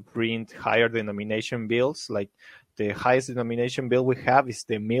refuse to print higher denomination bills. Like the highest denomination bill we have is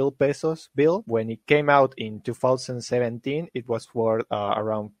the 1,000 pesos bill. When it came out in 2017, it was worth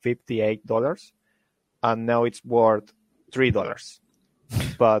around $58, and now it's worth $3.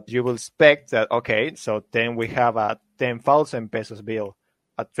 But you will expect that, okay, so then we have a 10,000 pesos bill,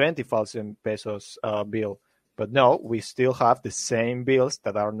 a 20,000 pesos bill. But no, we still have the same bills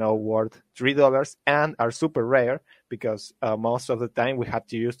that are now worth $3 and are super rare because most of the time we have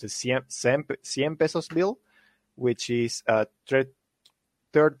to use the 100 pesos bill, which is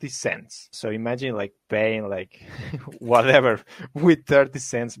 30 cents. So imagine like paying like whatever with 30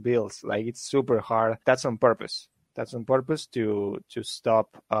 cents bills. Like it's super hard. That's on purpose. That's on purpose to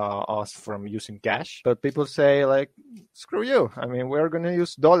stop us from using cash. But people say like, screw you. I mean, we're going to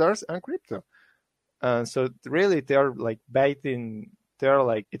use dollars and crypto. So really they're like they're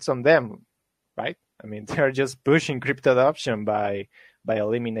like, it's on them, right? I mean, they're just pushing crypto adoption by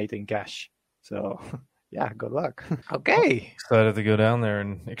eliminating cash. So yeah, good luck. Okay. Excited to go down there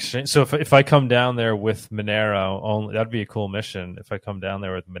and exchange. So if I come down there with Monero only, that'd be a cool mission. If I come down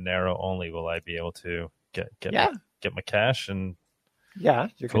there with Monero only, will I be able to get my cash? And yeah,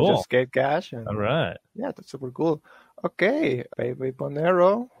 you can just get cash. And, all right. Yeah, that's super cool. Okay, pay with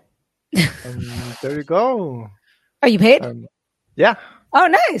Monero. There you go. Are you paid? Yeah. Oh,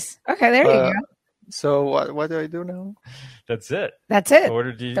 nice. Okay, there you go. So what do I do now? That's it. That's it. The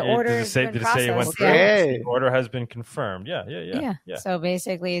order, did it say it went through? Okay. The order has been confirmed. Yeah. So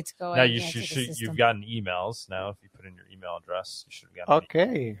basically, it's going. Now you've gotten emails. Now, if you put in your email address, you should have gotten.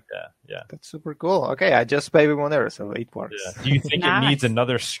 Okay. Yeah. That's super cool. Okay, I just pay with Monero, so it works. Yeah. Do you think it needs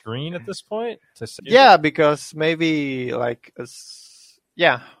another screen at this point? Because maybe like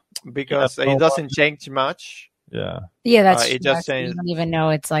because it doesn't change much. Yeah, that's it just saying you don't even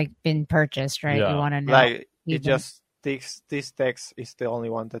know it's like been purchased, right? You want to know like it just this text is the only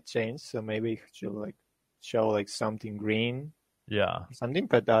one that changed, so maybe it should like show like something green, something.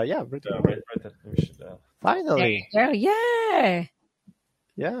 But finally,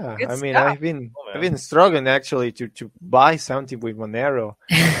 yeah. Good I mean, stuff. I've been struggling actually to buy something with Monero.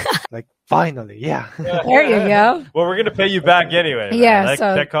 Like finally, there you go. Well, we're gonna pay you back anyway. Yeah,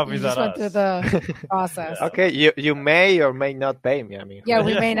 so that coffee's on us. Went through the process. Okay, you may or may not pay me. I mean,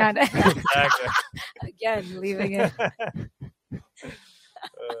 we may not. Again, leaving it.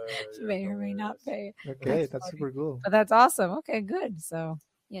 May or may not pay. Okay, that's super cool. But that's awesome. Okay, good. So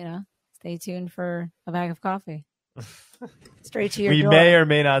stay tuned for a bag of coffee. Straight to your door. We may or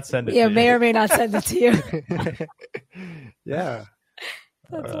may not send it to you. May or may not send it to you. Yeah.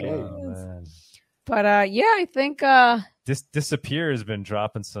 That's man. But I think Disappear has been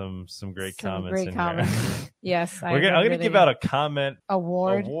dropping some great comments in here. Yes. I'm gonna give out a comment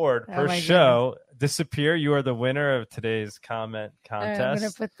award per show. Goodness. Disappear, you are the winner of today's comment contest. I'm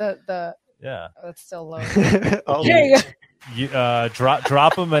gonna put the it's still low. There you go. You drop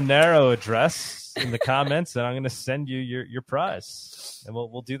a Monero address in the comments, and I'm going to send you your prize. And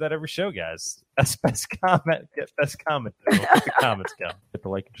we'll do that every show, guys. That's best comment. Get best comment. We'll get the comments count. Hit the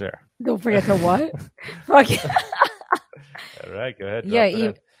like and share. Don't forget to what? Fuck. All right, go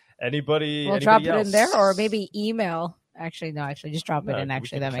ahead. Anybody? We'll drop it in there, or maybe email. Actually, just drop it in.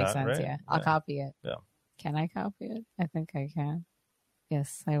 Actually, that makes sense. Right? Yeah, I'll copy it. Yeah. Can I copy it? I think I can.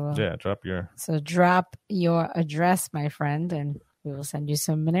 Yes, I will. Yeah, drop your address, my friend, and we will send you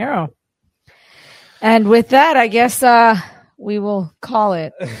some Monero. And with that, I guess we will call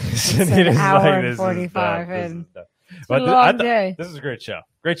it. It's an hour and 45. It's been a long day. This is a great show.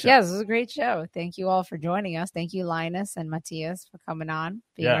 Yes, this is a great show. Thank you all for joining us. Thank you, Linus and Matthias, for coming on,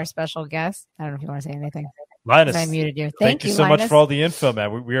 being our special guest. I don't know if you want to say anything. Linus, I muted you. Thank you so Linus. much for all the info,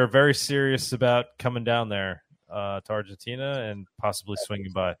 man. We are very serious about coming down there to Argentina and possibly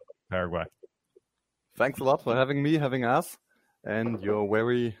swinging by Paraguay. Thanks a lot for having us, and you're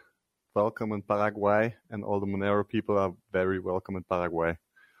very welcome in Paraguay, and all the Monero people are very welcome in Paraguay.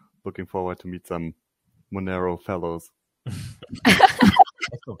 Looking forward to meet some Monero fellows.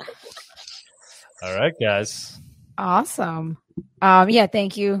 All right, guys. Awesome.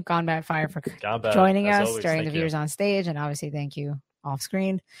 Thank you, Combat Fire, for joining us always, during the Viewers on Stage, and obviously thank you off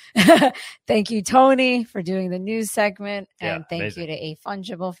screen. Thank you, Tony, for doing the news segment, and thank you to A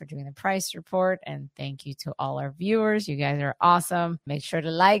Fungible for doing the price report, and thank you to all our viewers. You guys are awesome. Make sure to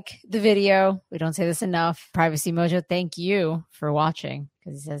like the video. We don't say this enough. Privacy Mojo, thank you for watching,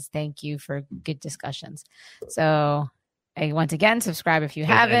 because he says thank you for good discussions. So once again, subscribe if you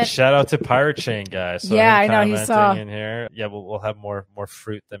haven't. And shout out to Pirate Chain, guys. So I know he saw in here. Yeah, we'll have more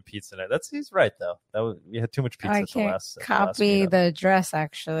fruit than pizza night. He's right though. We had too much pizza. I can't copy the address.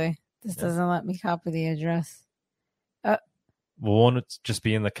 Actually, this doesn't let me copy the address. Won't it just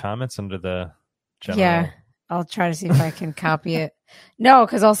be in the comments under the general? Yeah, I'll try to see if I can copy it. No,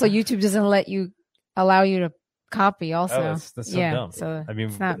 because also YouTube doesn't allow you to copy also. That's so dumb. So I mean,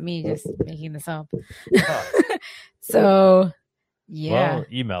 it's not me just making this up. So, yeah. Well,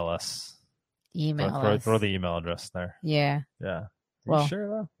 email us. Throw the email address there. Yeah. Yeah. Are you sure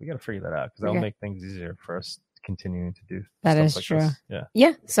though? We got to figure that out because that'll make things easier for us continuing to do. That is like true. This. Yeah.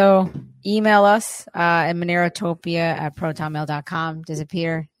 Yeah. So email us at monerotopia@protonmail.com.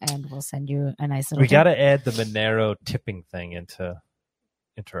 Disappear, and we'll send you a nice little. We got to add the Monero tipping thing into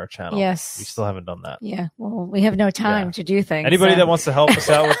our channel. Yes. We still haven't done that. Yeah. Well, we have no time to do things. Anybody that wants to help us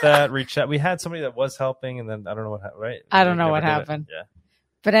out with that, reach out. We had somebody that was helping, and then I don't know what happened. Right? I don't know what happened. Yeah.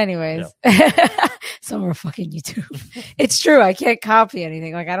 But anyways, some are fucking YouTube. It's true. I can't copy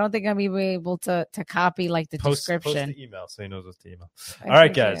anything. Like I don't think I'm even able to copy like the description. Post the email so he knows what to email. All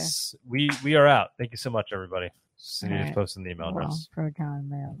right, guys. We are out. Thank you so much, everybody. So you just posting the email address.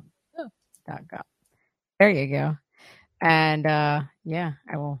 ProtonMail.com. There you go. And I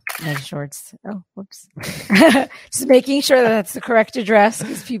will make sure it's whoops. Just making sure that that's the correct address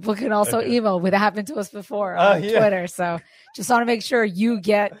because people can also email. That happened to us before on Twitter. So just want to make sure you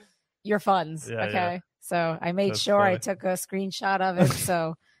get your funds. So I made sure I took a screenshot of it.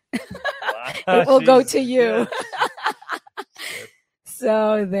 So it will go to you.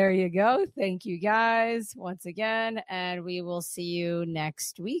 So there you go. Thank you guys once again. And we will see you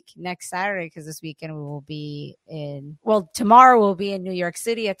next Saturday, because this weekend we will be tomorrow we'll be in New York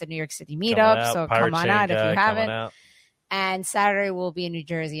City at the New York City meetup. So come on out if you haven't. And Saturday we'll be in New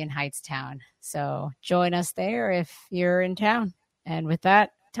Jersey in Hightstown. So join us there if you're in town. And with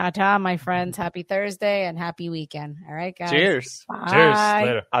that, ta-ta, my friends. Happy Thursday and happy weekend. All right, guys. Cheers. Bye. Cheers.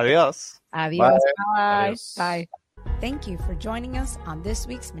 Later. Adios. Adios. Bye. Adios. Bye. Thank you for joining us on this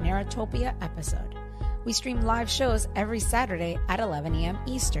week's Monerotopia episode. We stream live shows every Saturday at 11 a.m.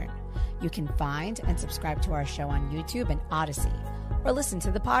 Eastern. You can find and subscribe to our show on YouTube and Odyssey, or listen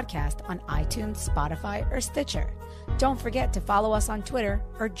to the podcast on iTunes, Spotify, or Stitcher. Don't forget to follow us on Twitter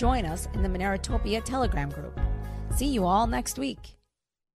or join us in the Monerotopia Telegram group. See you all next week.